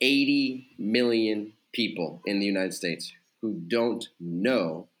 80 million people in the United States who don't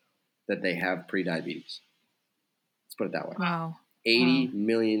know that they have prediabetes. Let's put it that way. Wow. 80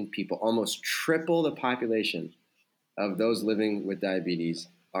 million people, almost triple the population of those living with diabetes,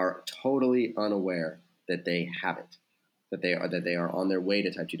 are totally unaware that they have it, that they are on their way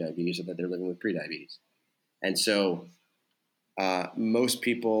to type 2 diabetes, or that they're living with prediabetes. And so most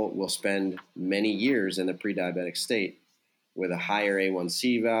people will spend many years in a pre-diabetic state with a higher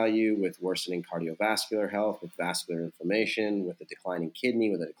A1C value, with worsening cardiovascular health, with vascular inflammation, with a declining kidney,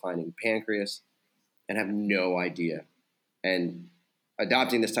 with a declining pancreas, and have no idea. And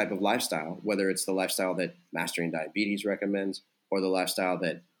adopting this type of lifestyle, whether it's the lifestyle that Mastering Diabetes recommends, or the lifestyle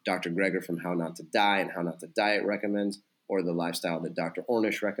that Dr. Greger from How Not to Die and How Not to Diet recommends, or the lifestyle that Dr.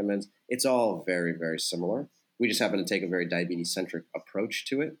 Ornish recommends, it's all very, very similar. We just happen to take a very diabetes-centric approach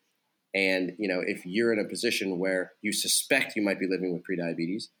to it. And, if you're in a position where you suspect you might be living with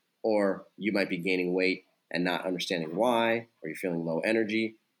prediabetes, or you might be gaining weight and not understanding why, or you're feeling low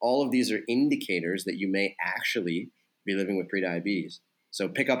energy, all of these are indicators that you may actually be living with prediabetes. So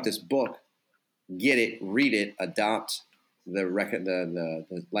pick up this book, get it, read it, adopt the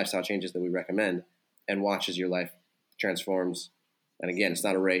lifestyle changes that we recommend, and watch as your life transforms. And again, it's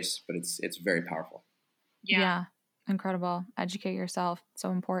not a race, but it's very powerful. Yeah. Incredible. Educate yourself.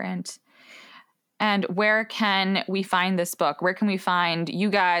 So important. And where can we find this book? Where can we find you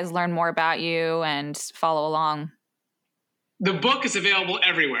guys, learn more about you, and follow along? The book is available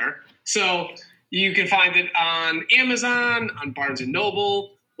everywhere. So you can find it on Amazon, on Barnes &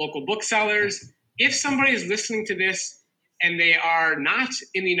 Noble, local booksellers. If somebody is listening to this and they are not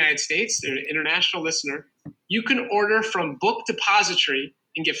in the United States, they're an international listener, you can order from Book Depository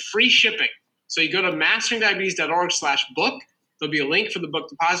and get free shipping. So you go to masteringdiabetes.org/book. There'll be a link for the Book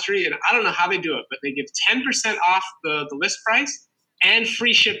Depository, and I don't know how they do it, but they give 10% off the list price and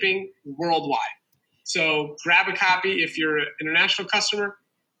free shipping worldwide. So grab a copy if you're an international customer.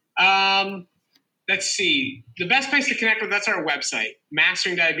 Let's see. The best place to connect with, that's our website,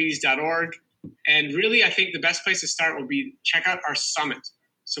 masteringdiabetes.org. And really, I think the best place to start will be check out our summit.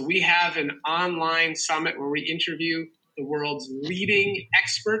 So we have an online summit where we interview the world's leading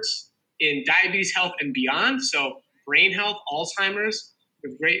experts in diabetes health and beyond. So brain health, Alzheimer's,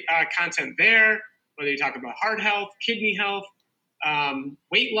 with great content there, whether you talk about heart health, kidney health,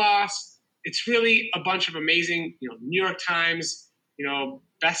 weight loss. It's really a bunch of amazing, New York Times,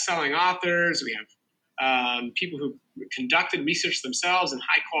 best-selling authors. We have people who conducted research themselves in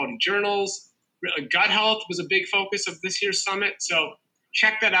high-quality journals. Gut health was a big focus of this year's summit. So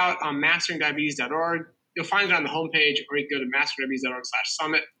check that out on masteringdiabetes.org. You'll find it on the homepage, or you can go to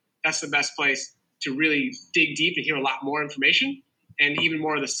masteringdiabetes.org/summit. That's the best place to really dig deep and hear a lot more information and even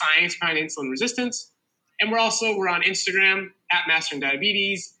more of the science behind insulin resistance. And we're on Instagram at Mastering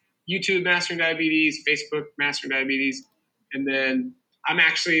Diabetes, YouTube Mastering Diabetes, Facebook Mastering Diabetes. And then I'm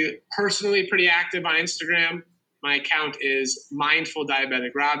actually personally pretty active on Instagram. My account is Mindful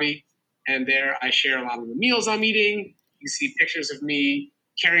Diabetic Robby. And there I share a lot of the meals I'm eating. You see pictures of me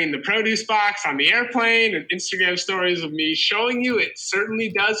carrying the produce box on the airplane, and Instagram stories of me showing you it certainly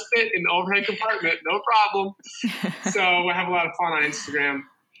does fit in the overhead compartment, no problem. So we have a lot of fun on Instagram.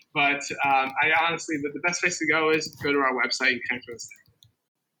 But I honestly, the best place to go is go to our website and connect with us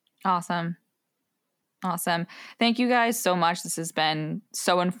there. Awesome. Thank you guys so much. This has been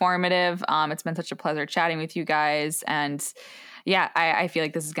so informative. It's been such a pleasure chatting with you guys. And yeah, I feel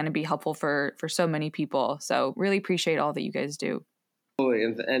like this is going to be helpful for so many people. So really appreciate all that you guys do.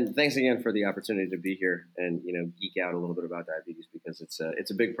 And thanks again for the opportunity to be here and, geek out a little bit about diabetes, because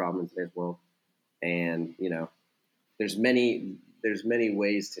it's a big problem in today's world. And, there's many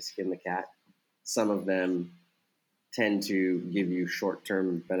ways to skin the cat. some of them tend to give you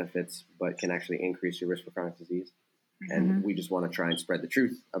short-term benefits, but can actually increase your risk for chronic disease. Mm-hmm. And we just want to try and spread the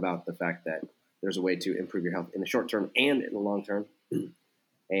truth about the fact that there's a way to improve your health in the short term and in the long term.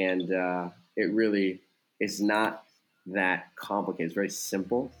 And it really is not that complicated. It's very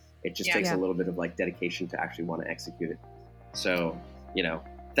simple. It just takes a little bit of like dedication to actually want to execute it. So,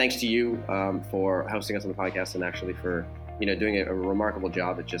 thanks to you for hosting us on the podcast, and actually for, doing a remarkable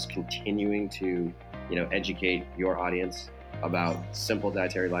job at just continuing to, educate your audience about simple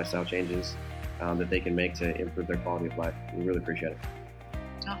dietary lifestyle changes that they can make to improve their quality of life. We really appreciate it.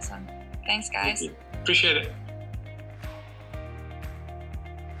 Awesome. Thanks, guys. Thank you. Appreciate it.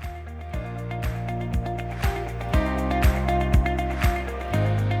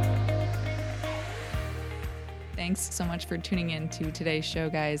 Thanks so much for tuning in to today's show,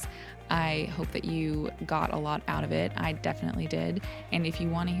 guys. I hope that you got a lot out of it. I definitely did. And if you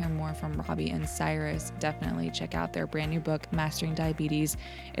want to hear more from Robby and Cyrus, definitely check out their brand new book, Mastering Diabetes.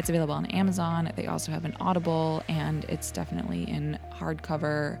 It's available on Amazon. They also have an Audible, and it's definitely in hard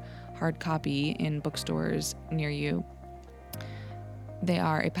copy in bookstores near you. They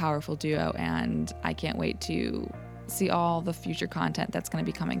are a powerful duo, and I can't wait to see all the future content that's going to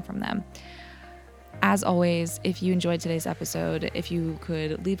be coming from them. As always, if you enjoyed today's episode, if you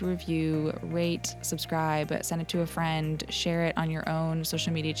could leave a review, rate, subscribe, send it to a friend, share it on your own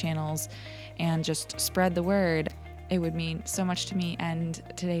social media channels, and just spread the word, it would mean so much to me and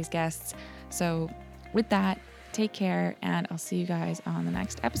today's guests. So with that, take care, and I'll see you guys on the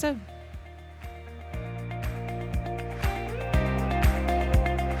next episode.